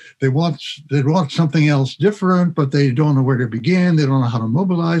mean, they want something else different, but they don't know where to begin. They don't know how to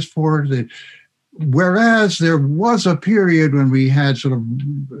mobilize for it. Whereas there was a period when we had sort of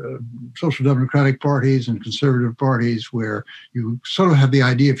social democratic parties and conservative parties where you sort of have the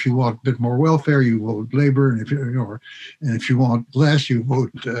idea, if you want a bit more welfare, you vote Labor, and if you want less, you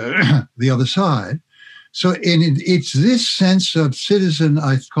vote the other side. So it's this sense of citizen,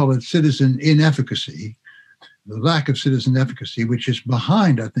 I call it citizen inefficacy, the lack of citizen efficacy, which is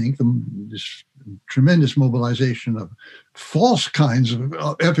behind, I think, this tremendous mobilization of false kinds of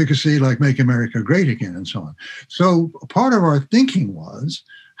efficacy, like Make America Great Again and so on. So part of our thinking was,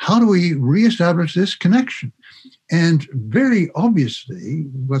 how do we reestablish this connection? And very obviously,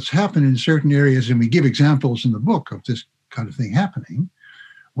 what's happened in certain areas, and we give examples in the book of this kind of thing happening,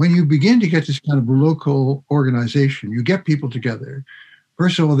 when you begin to get this kind of local organization, you get people together.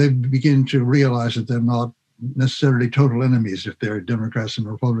 First of all, they begin to realize that they're not necessarily total enemies if they're Democrats and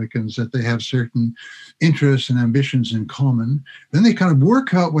Republicans, that they have certain interests and ambitions in common. Then they kind of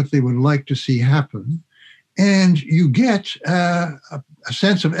work out what they would like to see happen. And you get a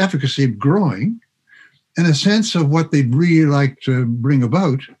sense of efficacy growing and a sense of what they'd really like to bring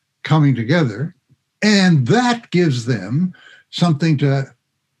about coming together. And that gives them something to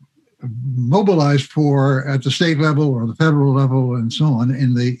mobilize for at the state level or the federal level and so on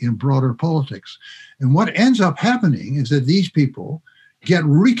in broader politics. And what ends up happening is that these people get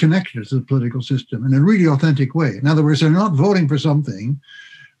reconnected to the political system in a really authentic way. In other words, they're not voting for something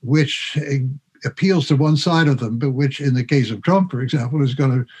which appeals to one side of them, but which in the case of Trump, for example, is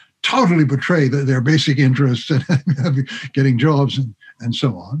going to totally betray their basic interests and getting jobs and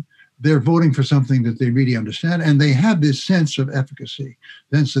so on. They're voting for something that they really understand, and they have this sense of efficacy,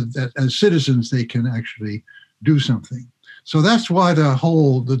 sense that as citizens they can actually do something. So that's why the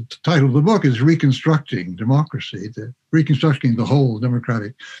title of the book is Reconstructing Democracy, reconstructing the whole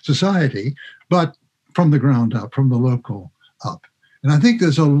democratic society, but from the ground up, from the local up. And I think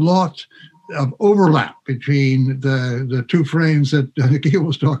there's a lot of overlap between the two frames that Akeel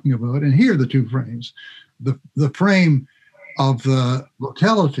was talking about, and here are the two frames. The frame of the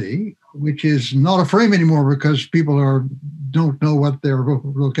locality, which is not a frame anymore because people don't know what their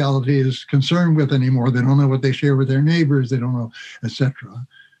locality is concerned with anymore. They don't know what they share with their neighbors. They don't know, etc.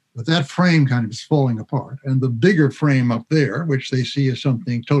 But that frame kind of is falling apart. And the bigger frame up there, which they see as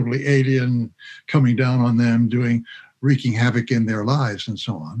something totally alien coming down on them, wreaking havoc in their lives and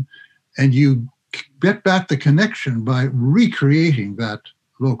so on. And you get back the connection by recreating that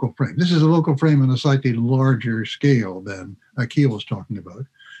local frame. This is a local frame on a slightly larger scale than Akeel was talking about,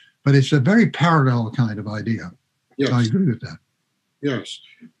 but it's a very parallel kind of idea. Yes. I agree with that. Yes.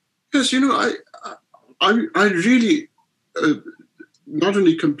 Yes, I really not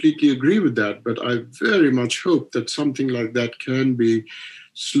only completely agree with that, but I very much hope that something like that can be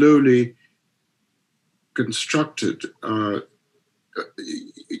slowly constructed. I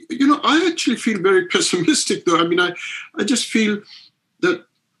actually feel very pessimistic, though. I mean, I just feel that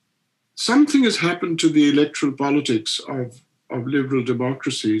something has happened to the electoral politics of liberal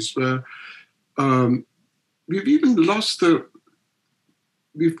democracies where we've even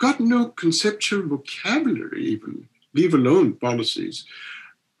we've got no conceptual vocabulary even, leave alone policies,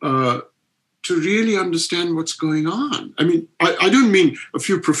 to really understand what's going on. I mean, I don't mean a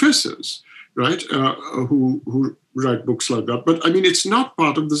few professors, right, who write books like that, but I mean, it's not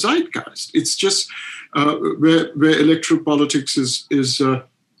part of the zeitgeist. It's just where electoral politics is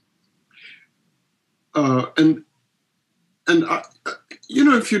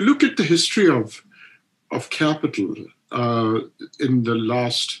if you look at the history of capital in the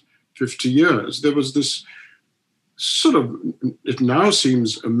last 50 years, there was this sort of, it now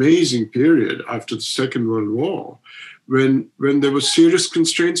seems amazing period after the Second World War, when there were serious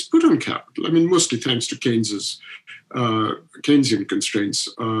constraints put on capital. I mean, mostly thanks to Keynesian constraints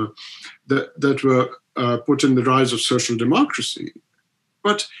that were put in the rise of social democracy.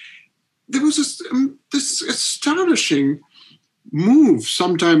 But there was this astonishing move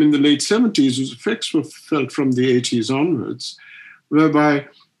sometime in the late 70s, whose effects were felt from the 80s onwards, whereby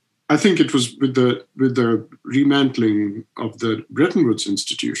I think it was with the remantling of the Bretton Woods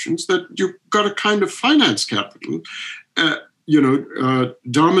institutions that you got a kind of finance capital,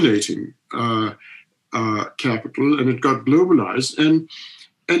 dominating capital, and it got globalized. And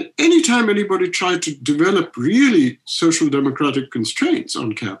anytime anybody tried to develop really social democratic constraints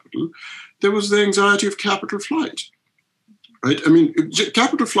on capital, there was the anxiety of capital flight. Right? I mean,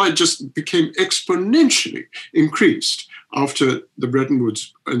 capital flight just became exponentially increased after the Bretton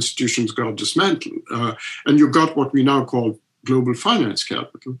Woods institutions got dismantled. And you got what we now call global finance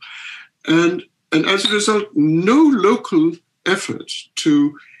capital. And And as a result, no local effort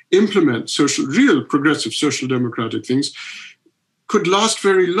to implement real progressive social democratic things could last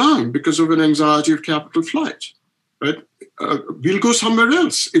very long because of an anxiety of capital flight, right? We'll go somewhere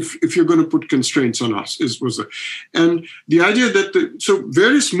else if you're going to put constraints on us. And the idea that so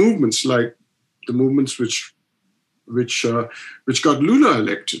various movements, like the movements which got Lula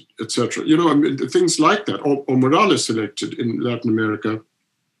elected, etc. I mean, things like that, or Morales elected in Latin America.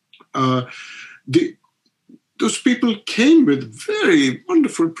 Those people came with very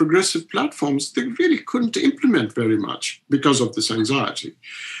wonderful progressive platforms. They really couldn't implement very much because of this anxiety,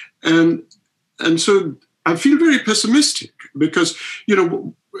 and so I feel very pessimistic because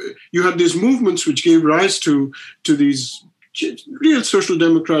you had these movements which gave rise to these real social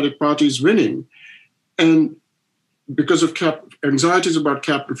democratic parties winning, and because of anxieties about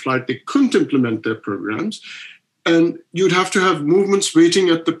capital flight, they couldn't implement their programs. And you'd have to have movements waiting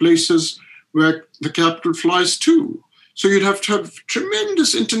at the places where the capital flies to. So you'd have to have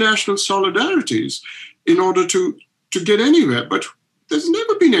tremendous international solidarities in order to get anywhere. But there's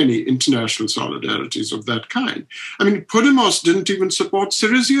never been any international solidarities of that kind. I mean, Podemos didn't even support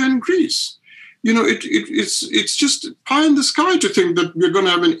Syriza in Greece. It's just pie in the sky to think that we're going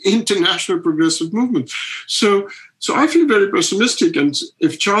to have an international progressive movement. So I feel very pessimistic. And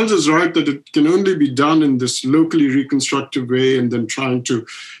if Charles is right that it can only be done in this locally reconstructive way and then trying to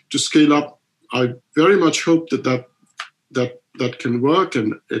scale up, I very much hope that can work.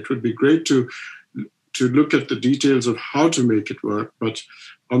 And it would be great to look at the details of how to make it work. But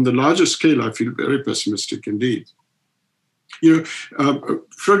on the larger scale, I feel very pessimistic indeed.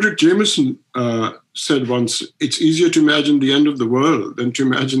 Frederick Jameson said once, it's easier to imagine the end of the world than to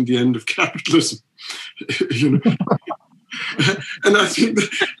imagine the end of capitalism. And I think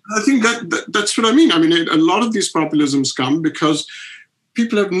that's what I mean. I mean, a lot of these populisms come because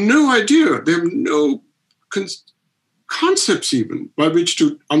people have no idea. They have no concepts even by which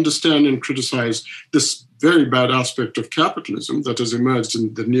to understand and criticize this very bad aspect of capitalism that has emerged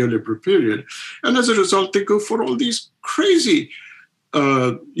in the neoliberal period. And as a result, they go for all these crazy,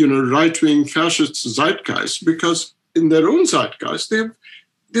 right-wing fascist zeitgeists because in their own zeitgeist, they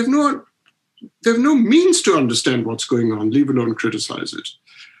have no means to understand what's going on, leave alone criticize it.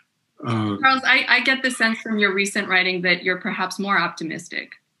 Charles, I get the sense from your recent writing that you're perhaps more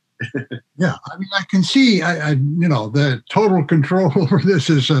optimistic. Yeah, I mean, I can see, the total control over this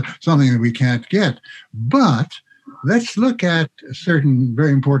is something that we can't get. But let's look at a certain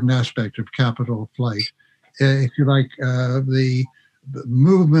very important aspect of capital flight, if you like, the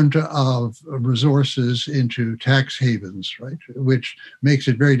movement of resources into tax havens, right, which makes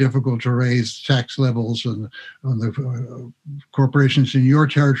it very difficult to raise tax levels on the corporations in your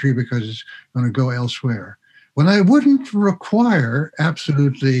territory because it's going to go elsewhere. When I wouldn't require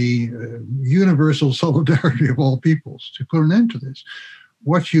absolutely universal solidarity of all peoples to put an end to this.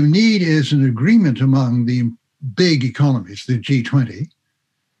 What you need is an agreement among the big economies, the G20,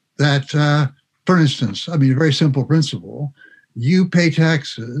 that, for instance, I mean, a very simple principle, you pay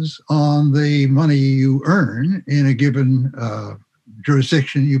taxes on the money you earn in a given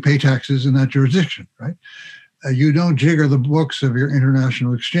jurisdiction, you pay taxes in that jurisdiction, right? You don't jigger the books of your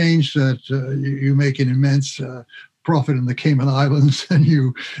international exchange that you make an immense profit in the Cayman Islands and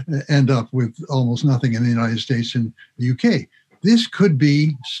you end up with almost nothing in the United States and the UK. This could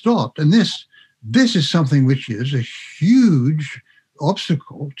be stopped. And this is something which is a huge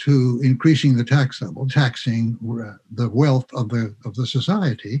obstacle to increasing the tax level, taxing the wealth of the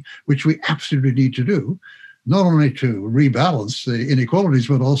society, which we absolutely need to do, not only to rebalance the inequalities,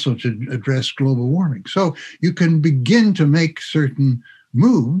 but also to address global warming. So you can begin to make certain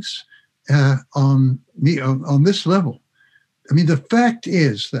moves on this level. I mean, the fact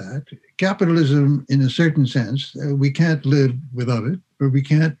is that capitalism, in a certain sense, we can't live without it, but we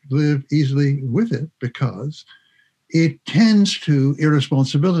can't live easily with it because it tends to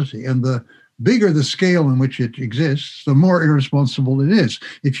irresponsibility. And the bigger the scale in which it exists, the more irresponsible it is.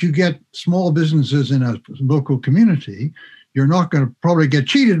 If you get small businesses in a local community, you're not going to probably get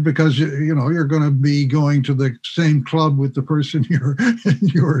cheated because you're going to be going to the same club with the person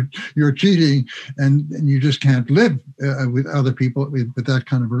you're cheating, and you just can't live with other people with that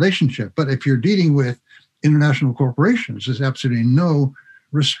kind of relationship. But if you're dealing with international corporations, there's absolutely no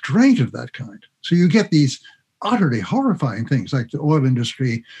restraint of that kind. So you get these utterly horrifying things like the oil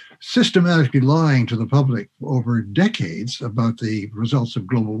industry systematically lying to the public over decades about the results of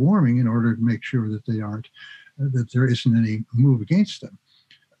global warming in order to make sure that that there isn't any move against them.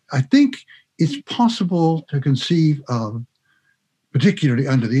 I think it's possible to conceive of, particularly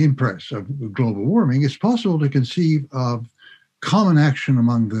under the impress of global warming, it's possible to conceive of common action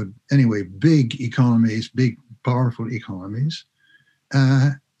among the, anyway, big economies, big, powerful economies.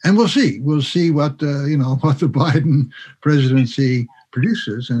 And we'll see. We'll see what what the Biden presidency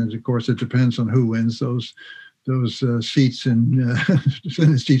produces, and of course, it depends on who wins those seats in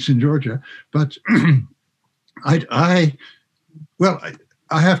Senate seats in Georgia. But I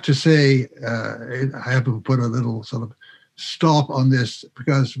have to say, I have to put a little sort of stop on this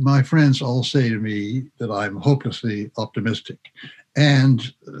because my friends all say to me that I'm hopelessly optimistic.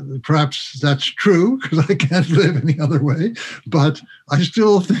 And perhaps that's true because I can't live any other way. But I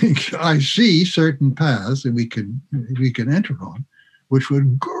still think I see certain paths that we can enter on, which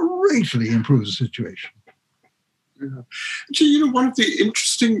would greatly improve the situation. Yeah. Actually, one of the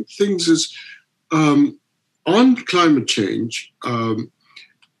interesting things is on climate change.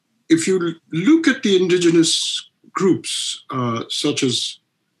 If you look at the indigenous groups, such as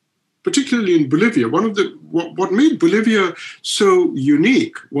particularly in Bolivia, what made Bolivia so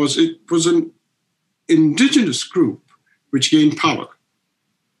unique was it was an indigenous group which gained power.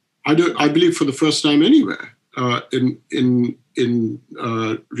 I believe for the first time anywhere in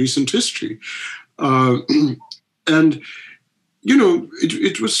recent history, and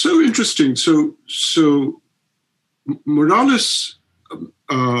it was so interesting. So Morales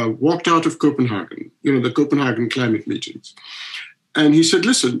walked out of Copenhagen, the Copenhagen climate meetings. And he said,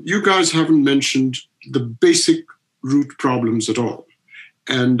 listen, you guys haven't mentioned the basic root problems at all.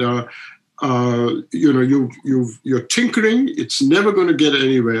 And, you're tinkering. It's never going to get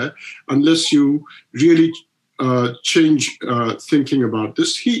anywhere unless you really change thinking about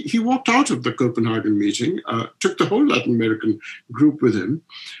this. He walked out of the Copenhagen meeting, took the whole Latin American group with him,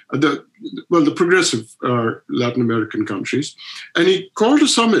 the progressive Latin American countries, and he called a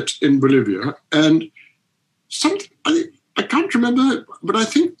summit in Bolivia. And I can't remember, but I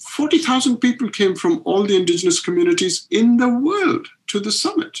think 40,000 people came from all the indigenous communities in the world to the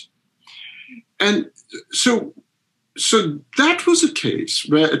summit. And so that was a case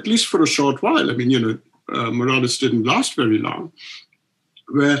where, at least for a short while, Morales didn't last very long,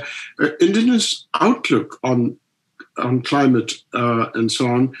 where indigenous outlook on climate and so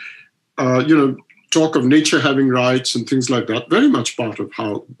on, talk of nature having rights and things like that, very much part of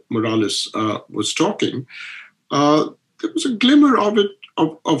how Morales was talking. There was a glimmer of it,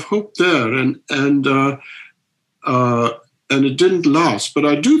 of hope there, and it didn't last. But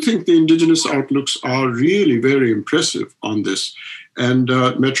I do think the indigenous outlooks are really very impressive on this, and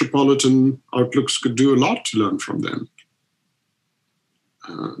metropolitan outlooks could do a lot to learn from them.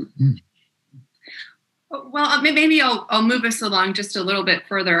 Well, maybe I'll move us along just a little bit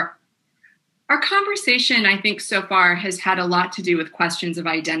further. Our conversation, I think, so far has had a lot to do with questions of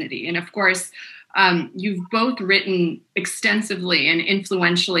identity, and of course, you've both written extensively and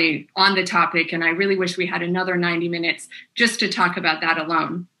influentially on the topic, and I really wish we had another 90 minutes just to talk about that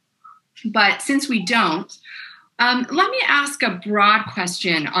alone. But since we don't, let me ask a broad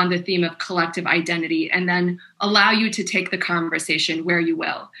question on the theme of collective identity and then allow you to take the conversation where you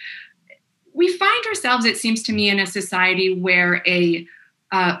will. We find ourselves, it seems to me, in a society where a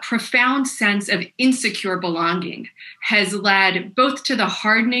profound sense of insecure belonging has led both to the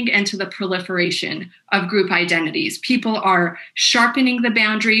hardening and to the proliferation of group identities. People are sharpening the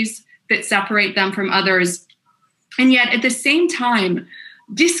boundaries that separate them from others. And yet, at the same time,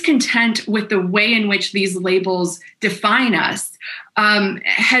 discontent with the way in which these labels define us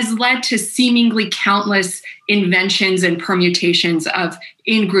has led to seemingly countless inventions and permutations of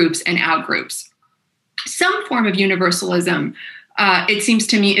in-groups and out-groups. Some form of universalism, it seems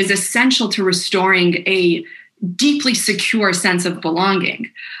to me, is essential to restoring a deeply secure sense of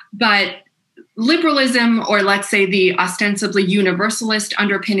belonging. But liberalism, or let's say the ostensibly universalist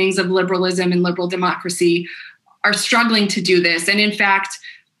underpinnings of liberalism and liberal democracy, are struggling to do this. And in fact,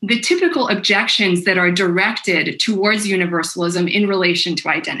 the typical objections that are directed towards universalism in relation to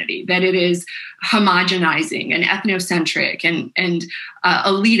identity, that it is homogenizing and ethnocentric and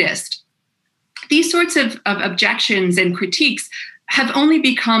elitist, these sorts of objections and critiques have only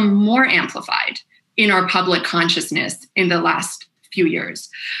become more amplified in our public consciousness in the last few years.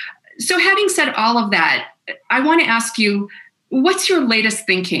 So having said all of that, I want to ask you, what's your latest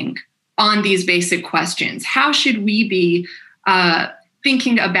thinking on these basic questions? How should we be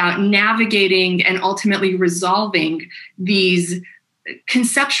thinking about navigating and ultimately resolving these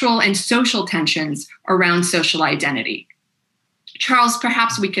conceptual and social tensions around social identity? Charles,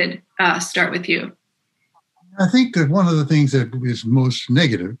 perhaps we could start with you. I think that one of the things that is most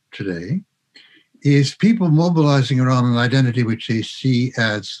negative today is people mobilizing around an identity which they see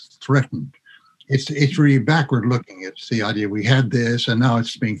as threatened. It's really backward looking. It's the idea we had this and now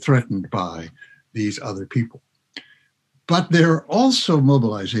it's being threatened by these other people. But there are also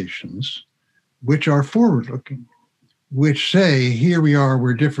mobilizations which are forward-looking, which say, here we are,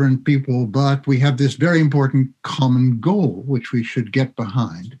 we're different people, but we have this very important common goal, which we should get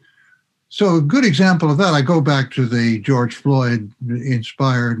behind. So a good example of that, I go back to the George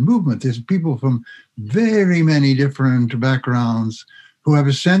Floyd-inspired movement. There's people from very many different backgrounds who have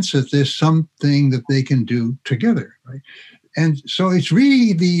a sense that there's something that they can do together, right? And so it's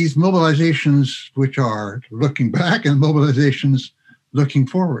really these mobilizations which are looking back and mobilizations looking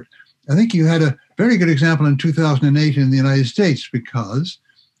forward. I think you had a very good example in 2008 in the United States, because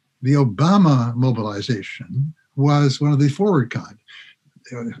the Obama mobilization was one of the forward kind.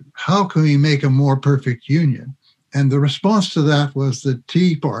 How can we make a more perfect union? And the response to that was the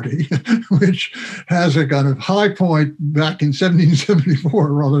Tea Party, which has a kind of high point back in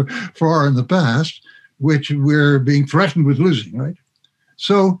 1774, rather far in the past, which we're being threatened with losing, right?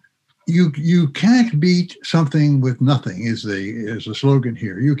 So you can't beat something with nothing is a slogan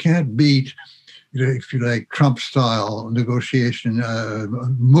here. You can't beat, if you like, Trump-style negotiation,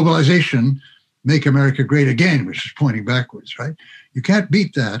 mobilization, make America great again, which is pointing backwards, right? You can't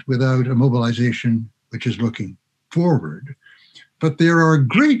beat that without a mobilization which is looking forward. But there are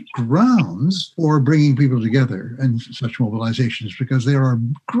great grounds for bringing people together in such mobilizations, because there are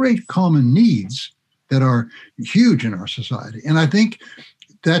great common needs that are huge in our society. And I think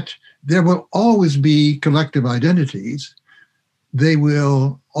that there will always be collective identities. They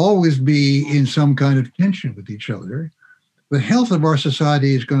will always be in some kind of tension with each other. The health of our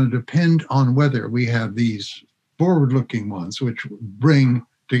society is going to depend on whether we have these forward-looking ones, which bring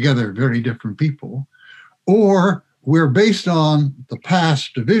together very different people, or we're based on the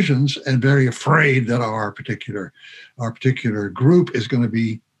past divisions and very afraid that our particular group is going to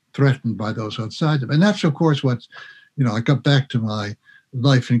be threatened by those outside them. And that's, of course, what, I got back to my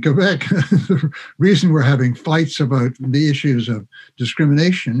life in Quebec. The reason we're having fights about the issues of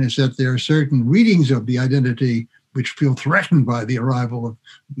discrimination is that there are certain readings of the identity which feel threatened by the arrival of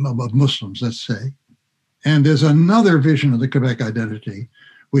Muslims, let's say. And there's another vision of the Quebec identity,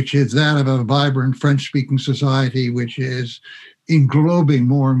 which is that of a vibrant French-speaking society, which is englobing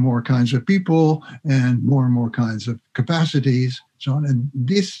more and more kinds of people and more kinds of capacities, so on. And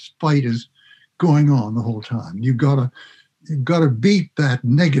this fight is going on the whole time. You've got to beat that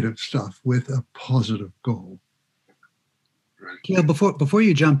negative stuff with a positive goal. Akeel, before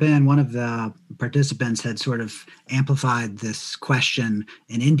you jump in, one of the participants had sort of amplified this question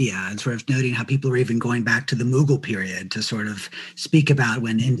in India and sort of noting how people are even going back to the Mughal period to sort of speak about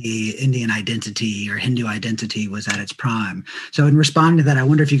when Indian identity or Hindu identity was at its prime. So in responding to that, I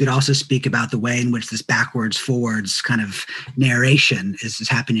wonder if you could also speak about the way in which this backwards forwards kind of narration is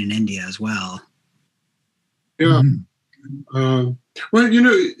happening in India as well. Yeah. Well,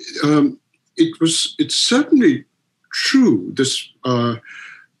 it's certainly true. This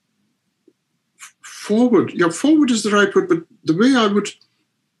forward is the right word, but the way I would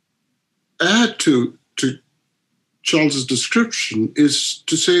add to Charles's description is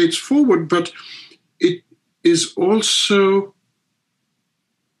to say it's forward, but it is also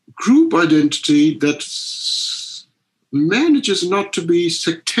group identity that manages not to be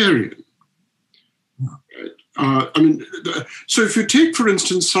sectarian. So if you take, for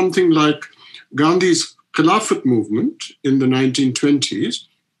instance, something like Gandhi's Khilafat movement in the 1920s,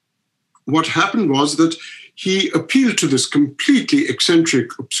 what happened was that he appealed to this completely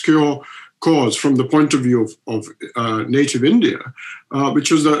eccentric, obscure cause from the point of view of native India,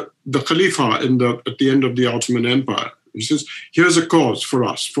 which was the Khalifa at the end of the Ottoman Empire. He says, here's a cause for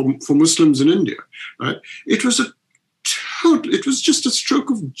us, for Muslims in India. Right? It was just a stroke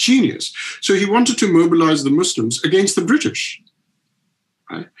of genius. So he wanted to mobilize the Muslims against the British.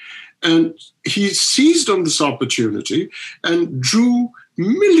 Right? And he seized on this opportunity and drew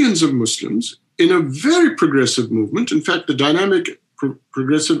millions of Muslims in a very progressive movement. In fact, the dynamic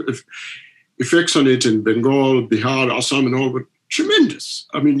progressive effects on it in Bengal, Bihar, Assam, and all were tremendous.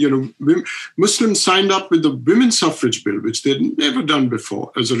 I mean, Muslims signed up with the women's suffrage bill, which they'd never done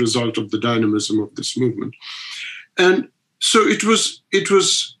before as a result of the dynamism of this movement. And so it was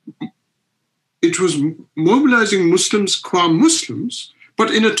mobilizing Muslims qua Muslims, but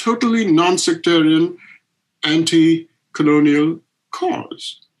in a totally non-sectarian, anti-colonial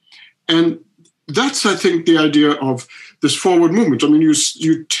cause. And that's, I think, the idea of this forward movement. I mean,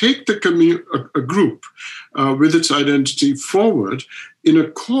 you take a group with its identity forward in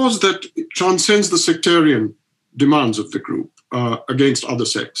a cause that transcends the sectarian demands of the group against other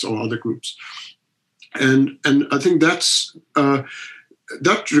sects or other groups. And I think that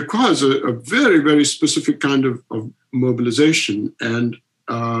requires a very, very specific kind of mobilization. And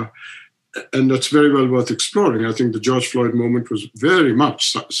and that's very well worth exploring. I think the George Floyd moment was very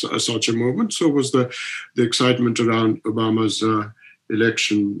much such a moment. So was the excitement around Obama's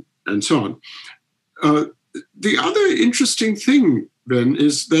election and so on. The other interesting thing, Ben,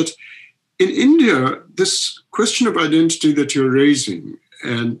 is that in India, this question of identity that you're raising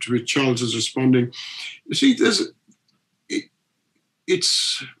and to which Charles is responding, you see,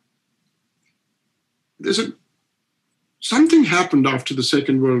 something happened after the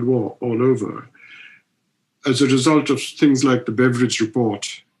Second World War all over as a result of things like the Beveridge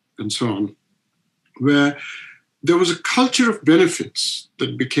Report and so on, where there was a culture of benefits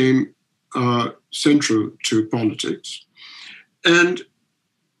that became central to politics. And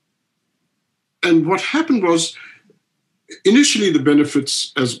what happened was, initially the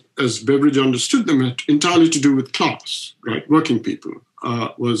benefits, as Beveridge understood them, had entirely to do with class, right? Working people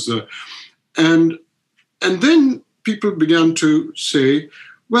and then people began to say,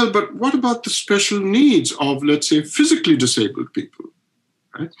 well, but what about the special needs of, let's say, physically disabled people,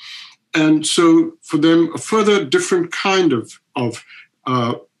 right? And so for them, a further different kind of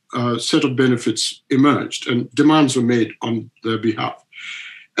set of benefits emerged, and demands were made on their behalf.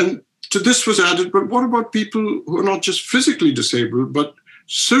 And to this was added, but what about people who are not just physically disabled, but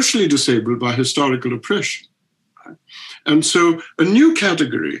socially disabled by historical oppression? And so a new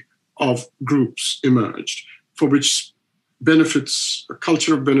category of groups emerged for which benefits, a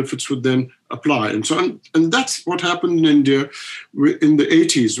culture of benefits would then apply. And so on. And that's what happened in India in the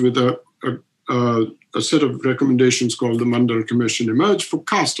 80s with a set of recommendations called the Mandal Commission emerged for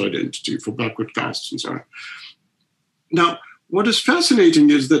caste identity, for backward castes and so on. Now, what is fascinating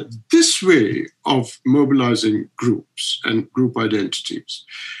is that this way of mobilizing groups and group identities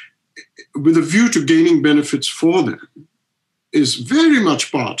with a view to gaining benefits for them is very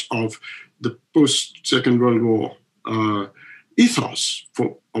much part of the post-Second World War ethos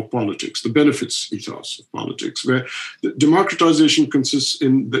of politics, the benefits ethos of politics, where the democratization consists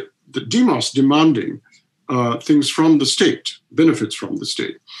in the demos demanding things from the state, benefits from the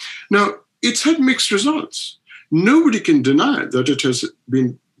state. Now, it's had mixed results. Nobody can deny that it has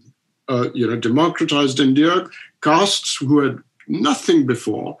been, democratized India. Castes who had nothing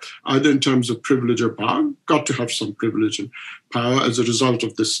before, either in terms of privilege or power, got to have some privilege and power as a result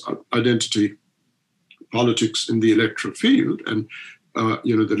of this identity politics in the electoral field and,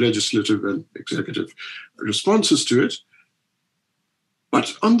 the legislative and executive responses to it.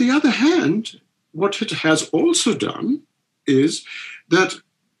 But on the other hand, what it has also done is that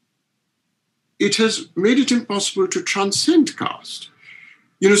it has made it impossible to transcend caste.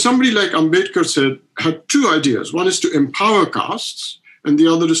 Somebody like Ambedkar had two ideas. One is to empower castes, and the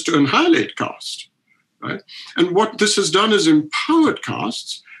other is to annihilate caste, right? And what this has done is empowered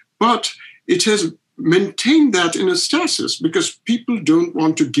castes, but it has maintained that in a stasis because people don't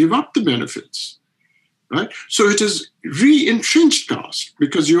want to give up the benefits, right? So it is re-entrenched caste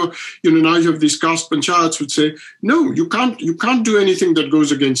because now you have these caste panchayats would say, no, you can't do anything that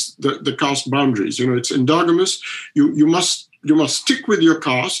goes against the caste boundaries. It's endogamous. You must stick with your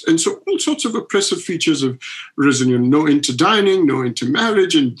caste. And so all sorts of oppressive features have risen. No interdining, no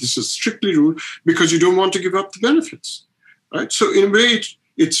intermarriage, and this is strictly ruled because you don't want to give up the benefits, right? So in a way,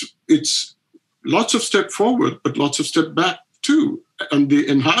 it's lots of step forward, but lots of step back too. And the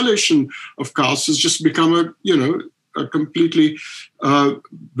annihilation of caste has just become a completely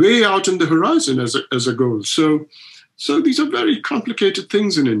way out in the horizon as a goal. So these are very complicated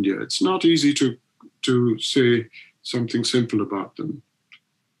things in India. It's not easy to say something simple about them.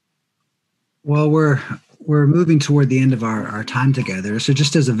 Well, we're moving toward the end of our time together. So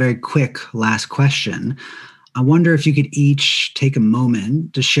just as a very quick last question, I wonder if you could each take a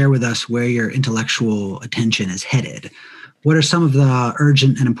moment to share with us where your intellectual attention is headed. What are some of the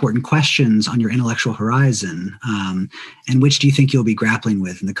urgent and important questions on your intellectual horizon, and which do you think you'll be grappling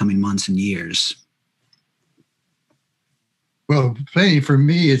with in the coming months and years? Well, plainly for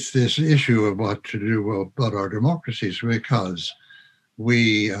me, it's this issue of what to do about our democracies, because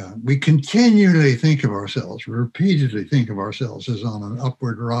we continually think of ourselves, repeatedly think of ourselves as on an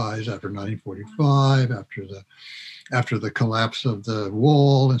upward rise after 1945, after the collapse of the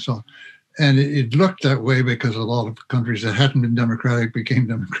wall and so on. And it looked that way because a lot of countries that hadn't been democratic became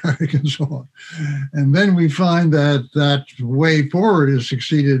democratic and so on. And then we find that way forward is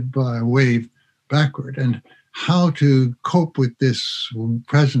succeeded by a wave backward. And how to cope with this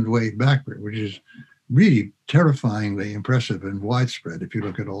present wave backward, which is really terrifyingly impressive and widespread if you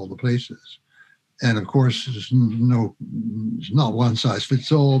look at all the places. And of course, it's not one size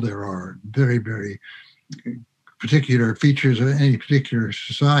fits all. There are very, very particular features of any particular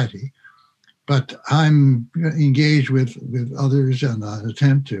society. but I'm engaged with others in an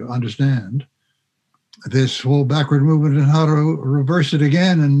attempt to understand this whole backward movement and how to reverse it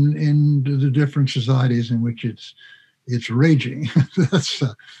again in the different societies in which it's raging. That's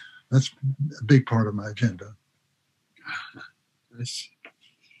a big part of my agenda. Yes.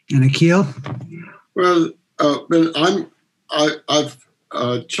 And Akeel? Well,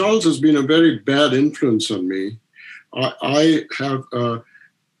 Charles has been a very bad influence on me. I have a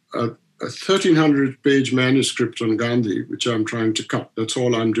 1,300-page manuscript on Gandhi, which I'm trying to cut. That's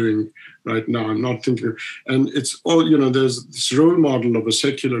all I'm doing right now. I'm not thinking, and it's all, there's this role model of a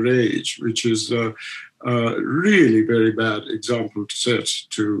secular age, which is really very bad example to set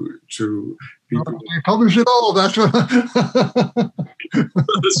to people. You publish it all. That's what.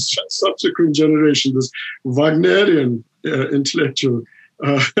 This subsequent generation, this Wagnerian intellectual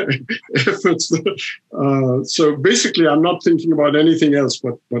efforts. So basically, I'm not thinking about anything else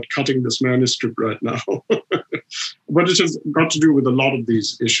but cutting this manuscript right now. But it has got to do with a lot of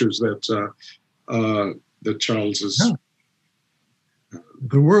these issues that Charles is. Yeah.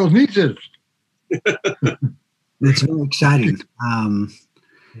 The world needs it. That's very exciting.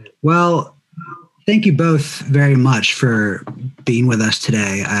 Well, thank you both very much for being with us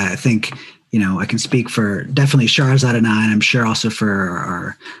today. I think, I can speak for definitely Shahrzad and I, and I'm sure also for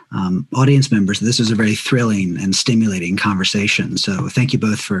our audience members, this was a very thrilling and stimulating conversation. So thank you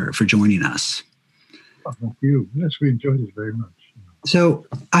both for joining us. Oh, thank you. Yes, we enjoyed it very much. So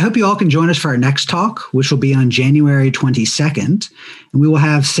I hope you all can join us for our next talk, which will be on January 22nd. And we will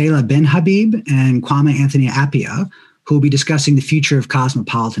have Selah Ben Habib and Kwame Anthony Appiah, who will be discussing the future of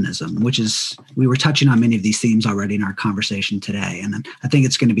cosmopolitanism, we were touching on many of these themes already in our conversation today. And I think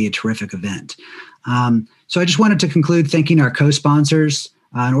it's going to be a terrific event. So I just wanted to conclude thanking our co-sponsors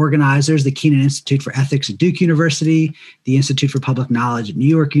and organizers, the Keenan Institute for Ethics at Duke University, the Institute for Public Knowledge at New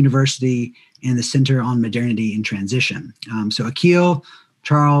York University, and the Center on Modernity and Transition. So Akeel,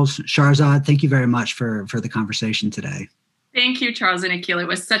 Charles, Shahrzad, thank you very much for the conversation today. Thank you, Charles and Akeel. It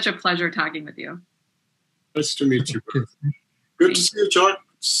was such a pleasure talking with you. Nice to meet you. Good to see you, Chuck.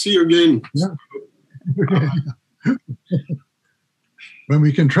 See you again. Yeah. When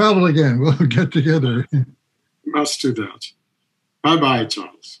we can travel again, we'll get together. Must do that. Bye-bye,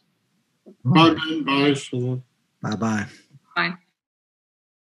 Charles. Bye, Ben. Bye, Philip. Bye-bye. Bye.